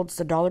 but it holds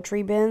the Dollar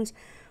Tree bins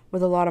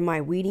with a lot of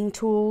my weeding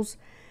tools.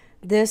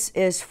 This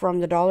is from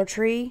the Dollar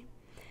Tree,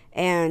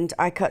 and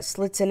I cut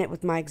slits in it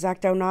with my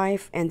X-Acto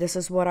knife, and this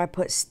is what I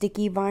put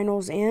sticky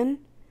vinyls in.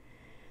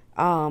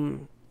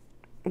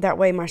 That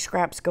way my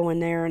scraps go in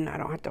there, and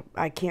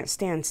I can't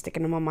stand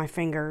sticking them on my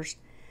fingers.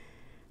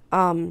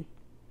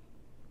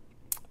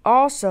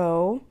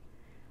 Also,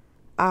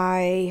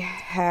 I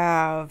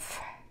have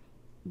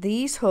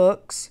these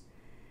hooks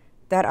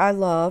that I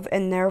love,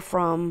 and they're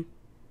from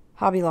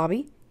Hobby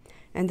Lobby,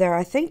 and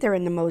I think they're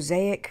in the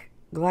mosaic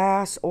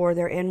glass, or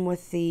they're in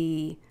with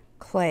the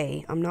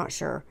clay. I'm not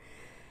sure,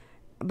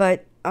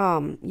 but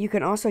you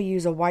can also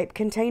use a wipe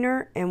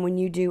container, and when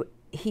you do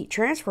heat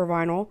transfer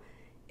vinyl,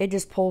 it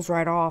just pulls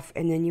right off,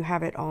 and then you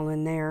have it all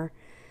in there.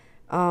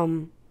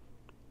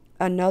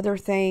 Another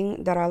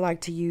thing that I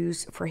like to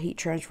use for heat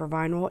transfer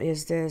vinyl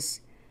is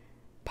this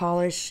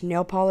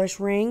nail polish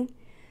ring.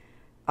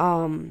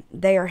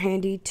 They are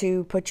handy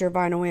to put your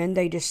vinyl in.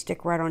 They just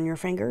stick right on your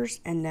fingers,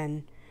 and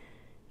then,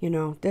 you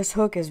know, this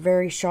hook is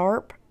very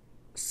sharp,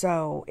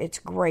 so it's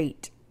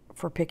great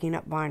for picking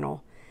up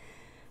vinyl.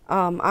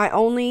 I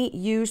only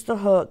use the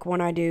hook when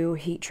I do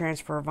heat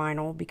transfer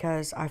vinyl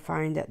because I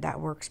find that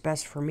that works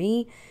best for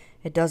me.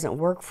 It doesn't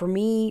work for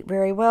me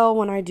very well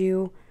when I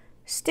do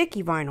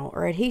sticky vinyl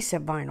or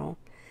adhesive vinyl.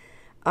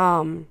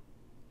 But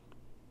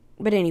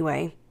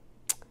anyway,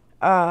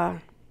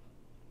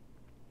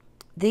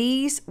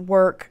 these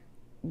work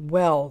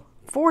well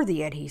for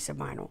the adhesive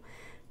vinyl.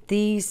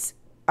 These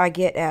I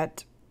get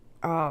at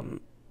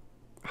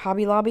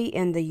Hobby Lobby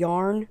in the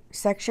yarn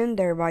section.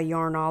 They're by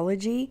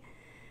Yarnology.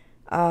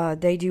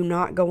 They do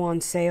not go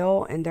on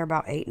sale, and they're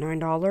about $8,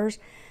 $9.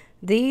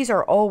 These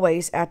are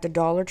always at the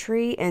Dollar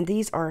Tree, and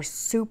these are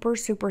super,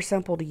 super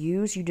simple to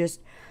use. You just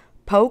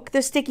poke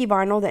the sticky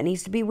vinyl that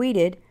needs to be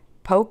weeded,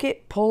 poke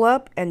it, pull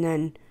up, and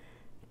then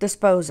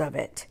dispose of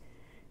it.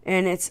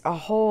 And it's a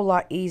whole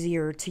lot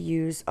easier to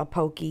use a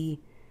pokey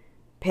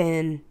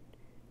pin.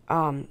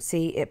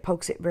 See, it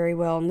pokes it very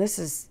well, and this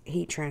is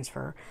heat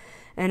transfer.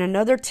 And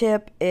another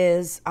tip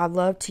is I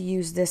love to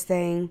use this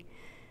thing,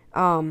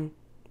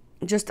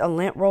 just a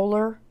lint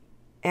roller,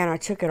 and I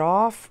took it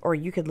off, or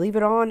you could leave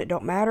it on, it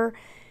don't matter.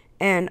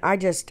 And I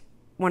just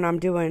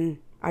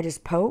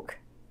poke.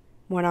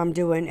 When I'm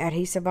doing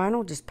adhesive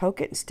vinyl, just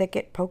poke it and stick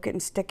it, poke it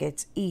and stick it.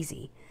 It's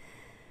easy.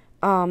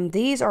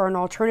 These are an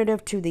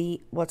alternative to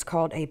what's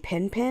called a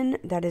pen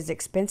that is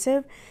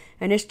expensive,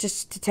 and it's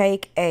just to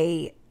take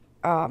a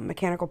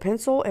mechanical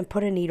pencil and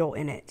put a needle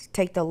in it.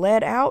 Take the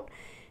lead out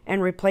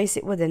and replace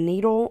it with a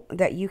needle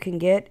that you can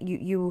get.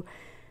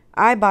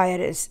 I buy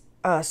it as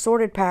a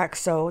sorted pack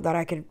so that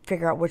I can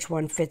figure out which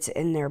one fits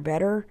in there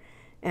better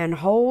and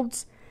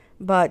holds.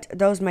 But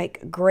those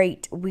make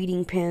great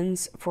weeding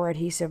pins for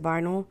adhesive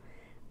vinyl.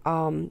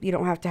 You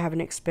don't have to have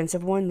an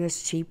expensive one.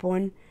 This cheap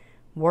one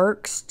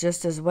works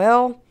just as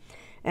well,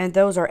 and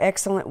those are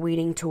excellent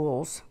weeding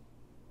tools.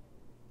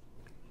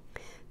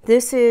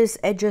 This is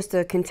just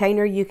a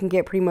container you can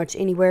get pretty much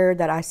anywhere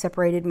that I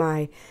separated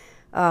my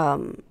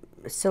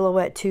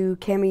Silhouette 2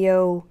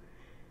 Cameo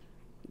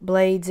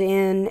blades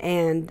in,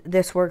 and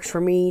this works for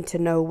me to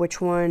know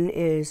which one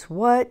is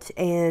what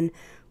and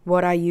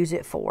what I use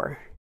it for.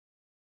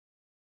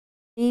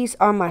 These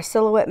are my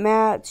Silhouette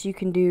mats. You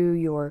can do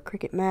your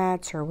Cricut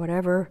mats or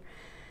whatever.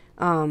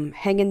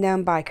 Hanging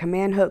them by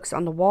command hooks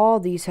on the wall.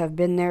 These have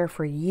been there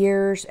for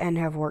years and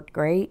have worked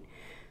great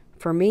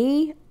for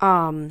me.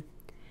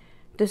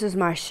 This is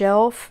my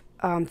shelf.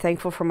 I'm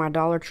thankful for my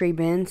Dollar Tree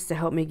bins to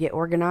help me get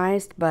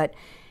organized, but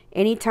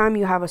anytime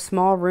you have a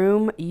small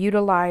room,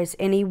 utilize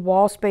any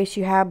wall space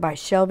you have by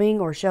shelving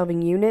or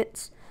shelving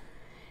units.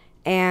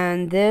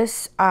 And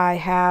this, I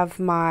have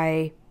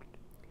my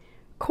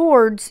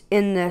cords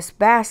in this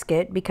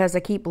basket because I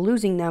keep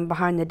losing them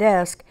behind the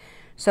desk.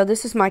 So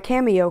this is my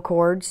Cameo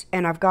cords,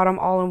 and I've got them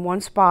all in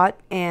one spot,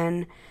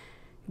 and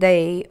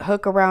they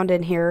hook around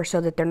in here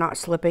so that they're not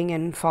slipping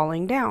and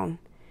falling down.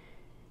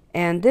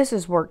 And this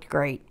has worked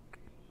great.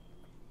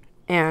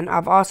 And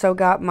I've also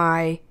got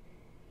my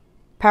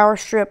power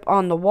strip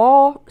on the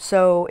wall,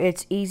 so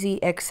it's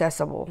easy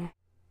accessible.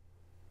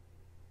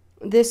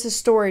 This is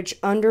storage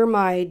under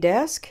my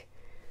desk.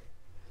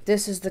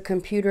 This is the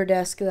computer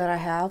desk that I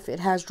have. It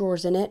has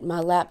drawers in it. My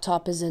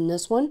laptop is in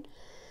this one.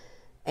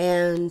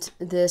 And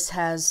this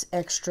has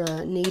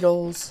extra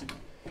needles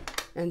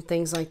and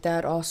things like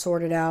that all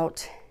sorted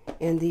out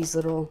in these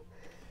little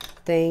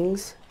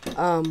things.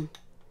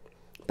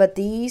 But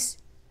these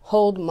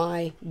hold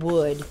my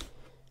wood,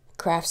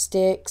 craft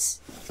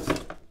sticks.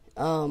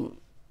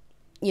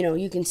 You know,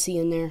 you can see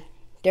in there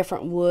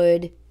different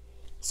wood.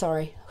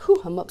 Sorry,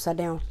 whew, I'm upside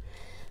down.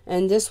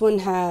 And this one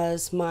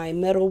has my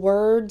metal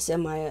words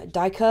and my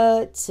die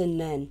cuts, and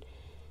then,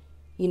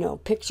 you know,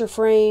 picture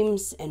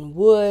frames and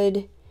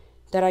wood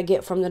that I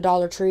get from the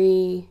Dollar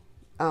Tree,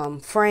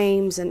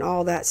 frames and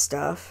all that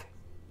stuff.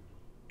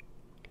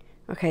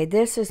 Okay,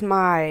 this is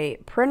my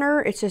printer.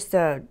 It's just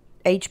a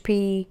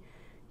HP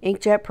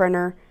inkjet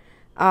printer.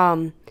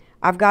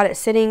 I've got it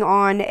sitting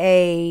on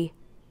a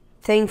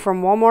thing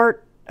from Walmart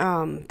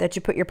that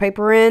you put your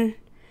paper in.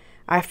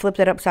 I flipped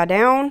it upside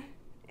down,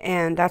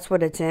 and that's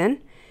what it's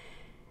in.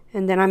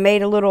 And then I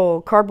made a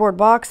little cardboard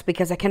box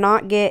because I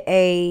cannot get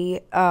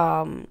a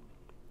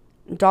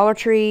Dollar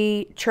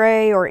Tree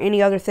tray or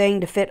any other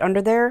thing to fit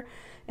under there.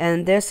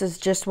 And this is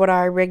just what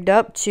I rigged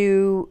up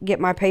to get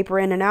my paper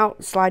in and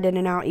out, slide in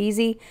and out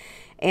easy.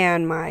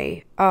 And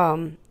my,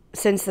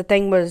 since the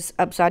thing was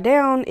upside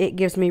down, it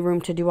gives me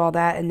room to do all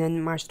that, and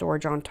then my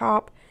storage on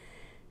top.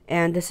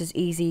 And this is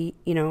easy,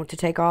 you know, to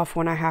take off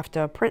when I have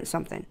to print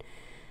something.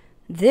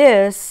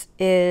 This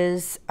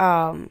is,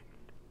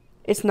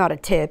 it's not a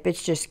tip,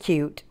 it's just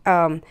cute.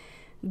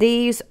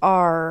 These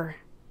are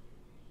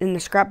in the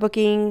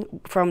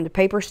scrapbooking from the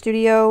Paper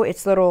Studio.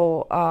 It's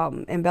little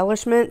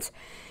embellishments,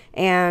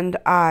 and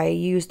I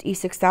used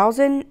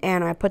E6000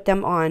 and I put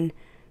them on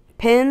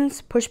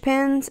pins, push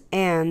pins,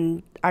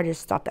 and I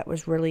just thought that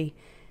was really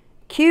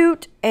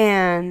cute,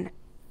 and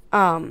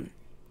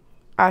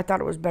I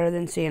thought it was better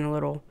than seeing a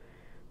little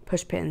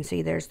push pin.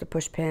 See, there's the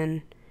push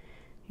pin.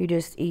 You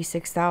just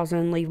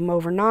E6000, leave them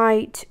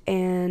overnight,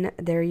 and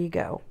there you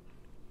go.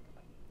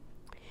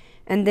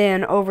 And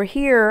then over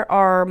here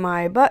are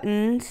my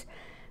buttons.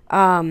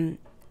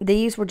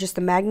 These were just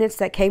the magnets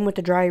that came with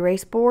the dry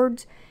erase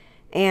boards,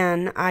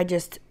 and I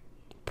just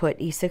put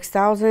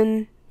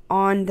E6000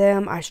 on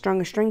them. I strung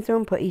a string through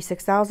them, put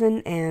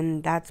E6000,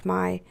 and that's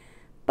my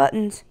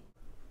buttons.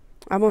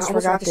 I almost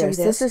forgot to show you this.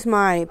 This is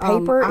my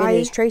paper. It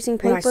is tracing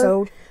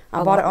paper.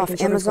 I bought it off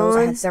Amazon.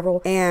 I had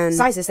several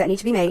sizes that need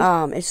to be made.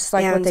 It's just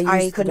like what they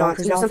use in the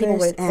doctor's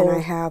office, and I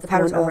have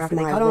patterns over after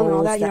they cut them and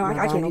all that. You know,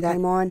 I can't do that.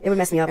 It would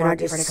mess me up. And I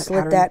just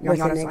slit that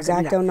with an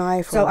X-Acto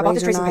knife or a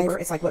razor knife.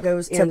 It's like what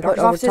goes in the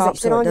doctor's office that you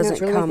sit on. It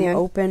doesn't come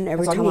open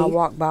every time I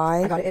walk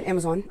by. I got it at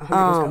Amazon.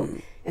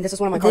 And this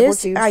is one of my cardboard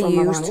tubes I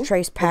used to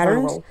trace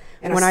patterns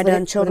when I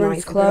done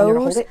children's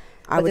clothes.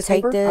 I would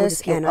take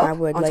this and I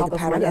would lay the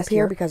pattern up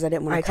here because I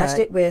didn't want to cut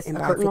it with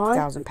about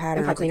 50,000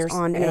 patterns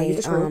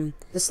on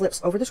the slips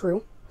over the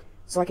screw,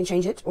 so I can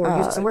change it or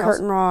use it somewhere else.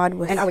 Curtain rod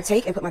with, and I would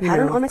take and put my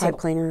pattern on my table.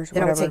 Cleaners,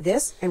 then whatever. I would take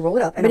this and roll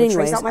it up, and but I would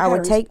trace out my patterns. I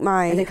would take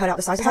my and then cut out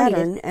the sizes pattern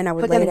I needed, and I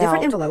would put lay them in it different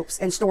out envelopes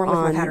and store them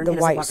with my pattern on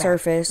the white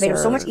surface. Made it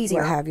so much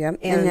easier. What have you?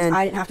 And then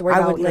I didn't have to worry I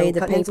about would lay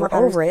the paper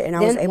over it, and I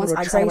was able to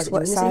trace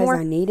what size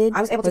I needed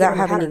without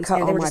having to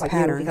cut all my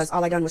patterns because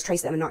all I done was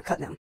trace them and not cut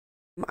them.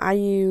 I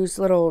use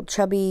little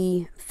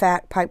chubby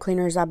fat pipe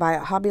cleaners I buy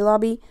at Hobby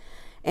Lobby,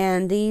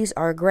 and these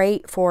are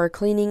great for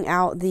cleaning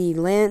out the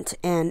lint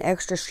and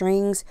extra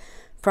strings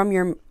from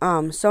your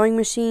sewing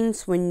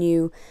machines when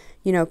you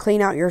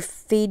clean out your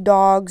feed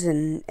dogs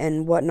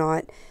and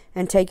whatnot,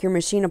 and take your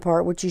machine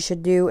apart, which you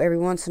should do every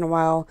once in a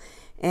while.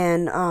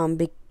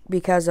 And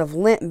because of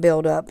lint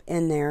buildup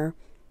in there,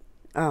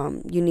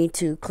 you need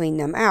to clean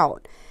them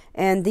out.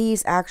 And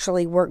these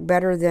actually work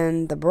better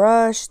than the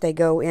brush. They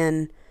go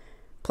in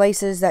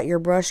places that your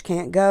brush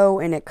can't go,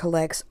 and it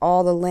collects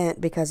all the lint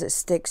because it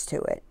sticks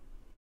to it.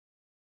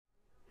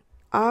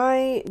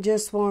 I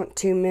just want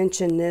to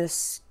mention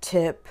this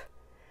tip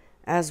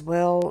as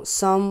well.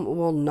 Some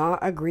will not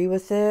agree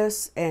with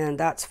this, and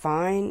that's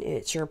fine.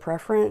 It's your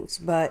preference,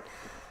 but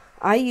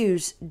I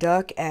use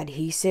duck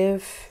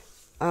adhesive.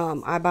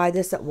 I buy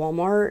this at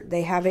Walmart.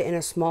 They have it in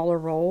a smaller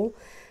roll.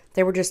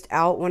 They were just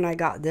out when I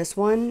got this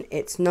one.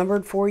 It's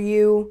numbered for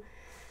you.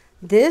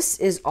 This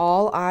is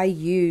all I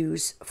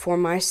use for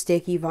my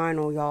sticky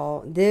vinyl,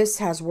 y'all. This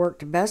has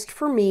worked best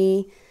for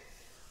me.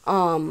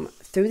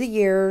 Through the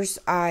years,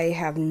 I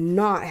have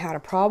not had a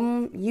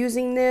problem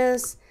using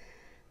this.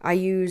 I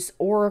use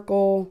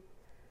Oracle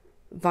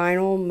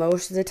vinyl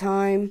most of the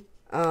time.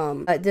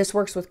 This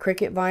works with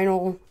Cricut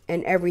vinyl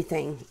and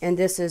everything. And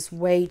this is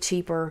way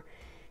cheaper,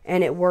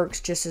 and it works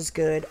just as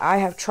good. I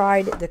have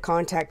tried the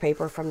contact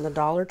paper from the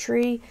Dollar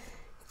Tree.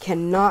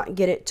 Cannot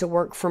get it to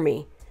work for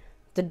me.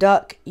 The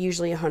duck,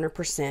 usually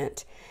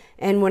 100%.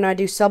 And when I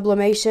do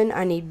sublimation,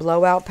 I need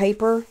blowout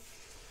paper.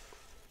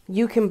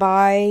 You can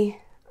buy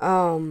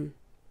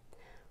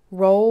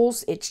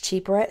rolls. It's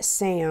cheaper at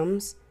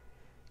Sam's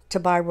to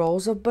buy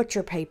rolls of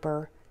butcher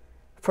paper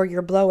for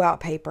your blowout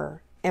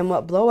paper. And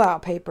what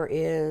blowout paper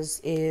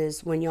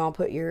is when y'all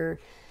put your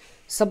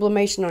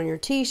sublimation on your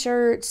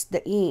t-shirts,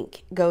 the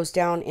ink goes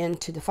down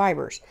into the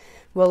fibers.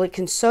 Well, it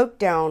can soak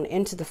down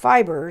into the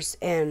fibers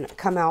and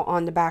come out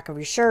on the back of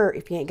your shirt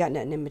if you ain't got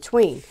nothing in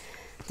between.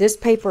 This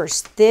paper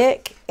is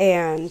thick,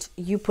 and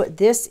you put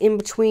this in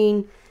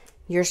between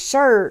your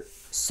shirt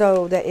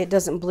so that it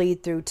doesn't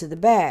bleed through to the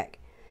back.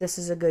 This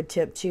is a good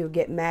tip too.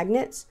 Get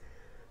magnets,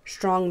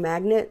 strong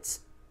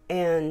magnets,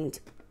 and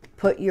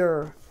put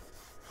your,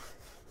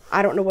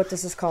 I don't know what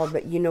this is called,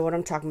 but you know what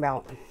I'm talking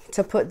about.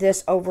 To put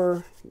this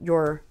over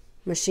your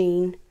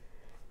machine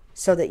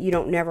so that you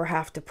don't never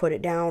have to put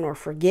it down or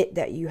forget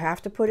that you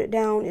have to put it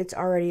down. It's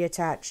already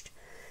attached.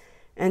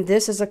 And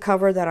this is a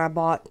cover that I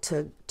bought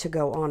to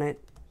go on it.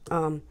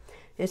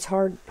 It's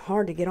hard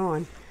to get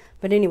on.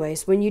 But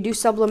anyways, when you do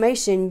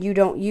sublimation, you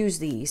don't use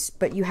these,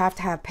 but you have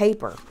to have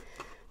paper.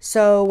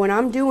 So when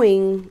I'm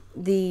doing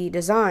the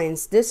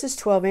designs, this is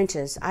 12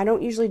 inches. I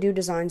don't usually do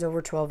designs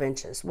over 12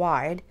 inches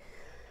wide.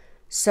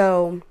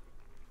 So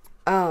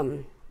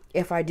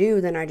if I do,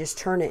 then I just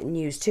turn it and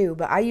use 2.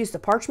 But I use the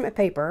parchment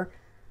paper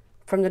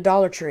from the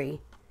Dollar Tree,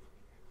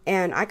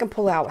 and I can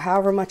pull out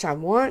however much I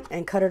want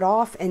and cut it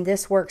off, and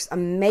this works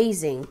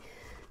amazing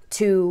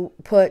to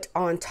put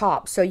on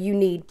top. So you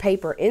need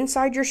paper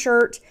inside your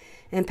shirt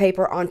and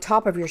paper on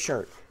top of your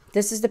shirt.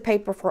 This is the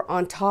paper for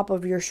on top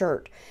of your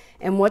shirt.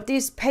 And what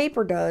this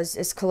paper does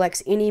is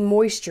collects any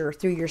moisture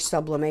through your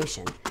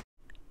sublimation.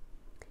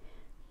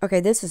 Okay,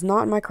 this is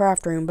not in my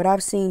craft room, but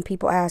I've seen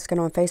people asking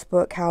on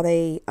Facebook how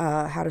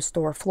to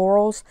store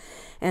florals,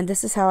 and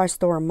this is how I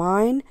store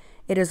mine.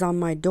 It is on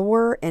my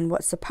door and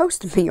what's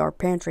supposed to be our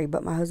pantry,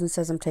 but my husband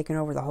says I'm taking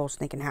over the whole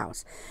stinking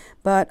house.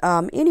 But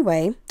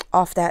anyway,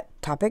 off that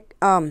topic,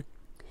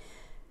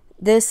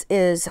 this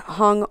is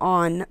hung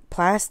on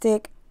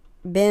plastic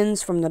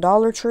bins from the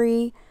Dollar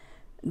Tree.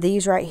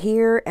 These right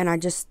here, and I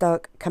just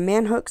stuck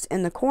command hooks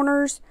in the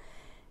corners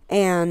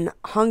and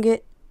hung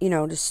it, you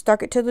know, just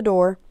stuck it to the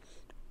door.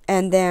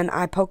 And then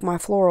I poke my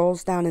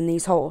florals down in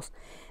these holes.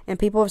 And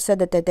people have said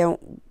that they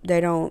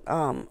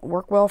don't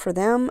work well for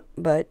them.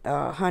 But,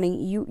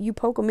 honey, you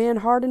poke them in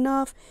hard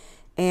enough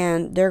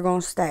and they're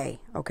going to stay,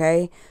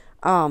 okay?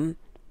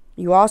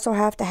 You also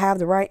have to have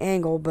the right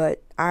angle,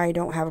 but I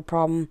don't have a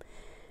problem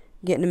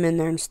getting them in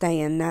there and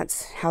staying.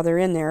 That's how they're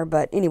in there.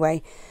 But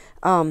anyway,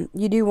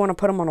 you do want to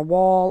put them on a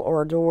wall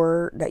or a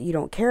door that you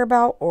don't care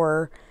about,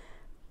 or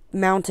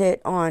mount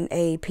it on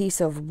a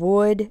piece of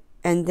wood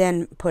and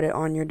then put it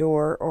on your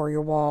door or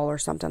your wall or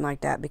something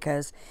like that,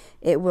 because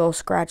it will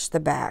scratch the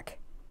back.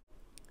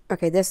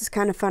 Okay, this is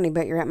kind of funny,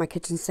 but you're at my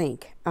kitchen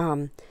sink.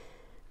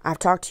 I've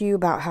talked to you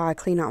about how I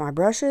clean out my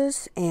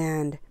brushes,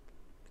 and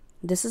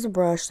this is a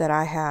brush that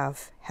I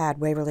have had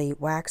Waverly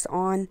wax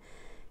on,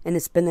 and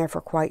it's been there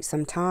for quite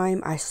some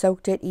time. I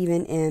soaked it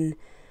even in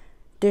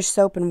dish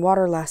soap and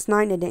water last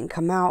night, and it didn't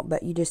come out,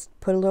 but you just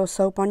put a little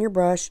soap on your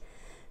brush,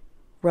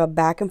 rub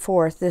back and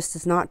forth. This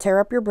does not tear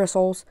up your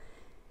bristles.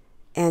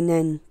 And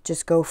then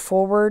just go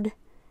forward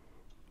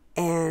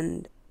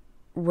and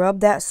rub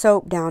that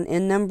soap down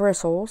in them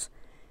bristles,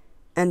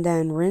 and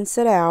then rinse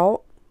it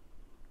out.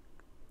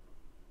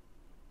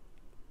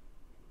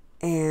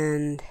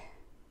 And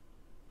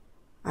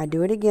I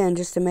do it again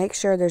just to make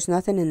sure there's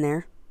nothing in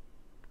there.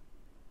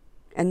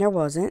 And there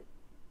wasn't.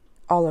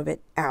 All of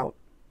it out.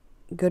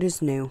 Good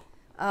as new.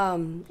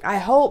 I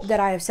hope that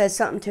I have said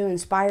something to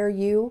inspire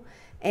you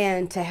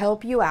and to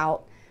help you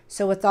out.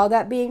 So with all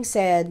that being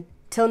said,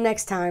 till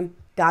next time,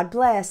 God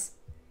bless.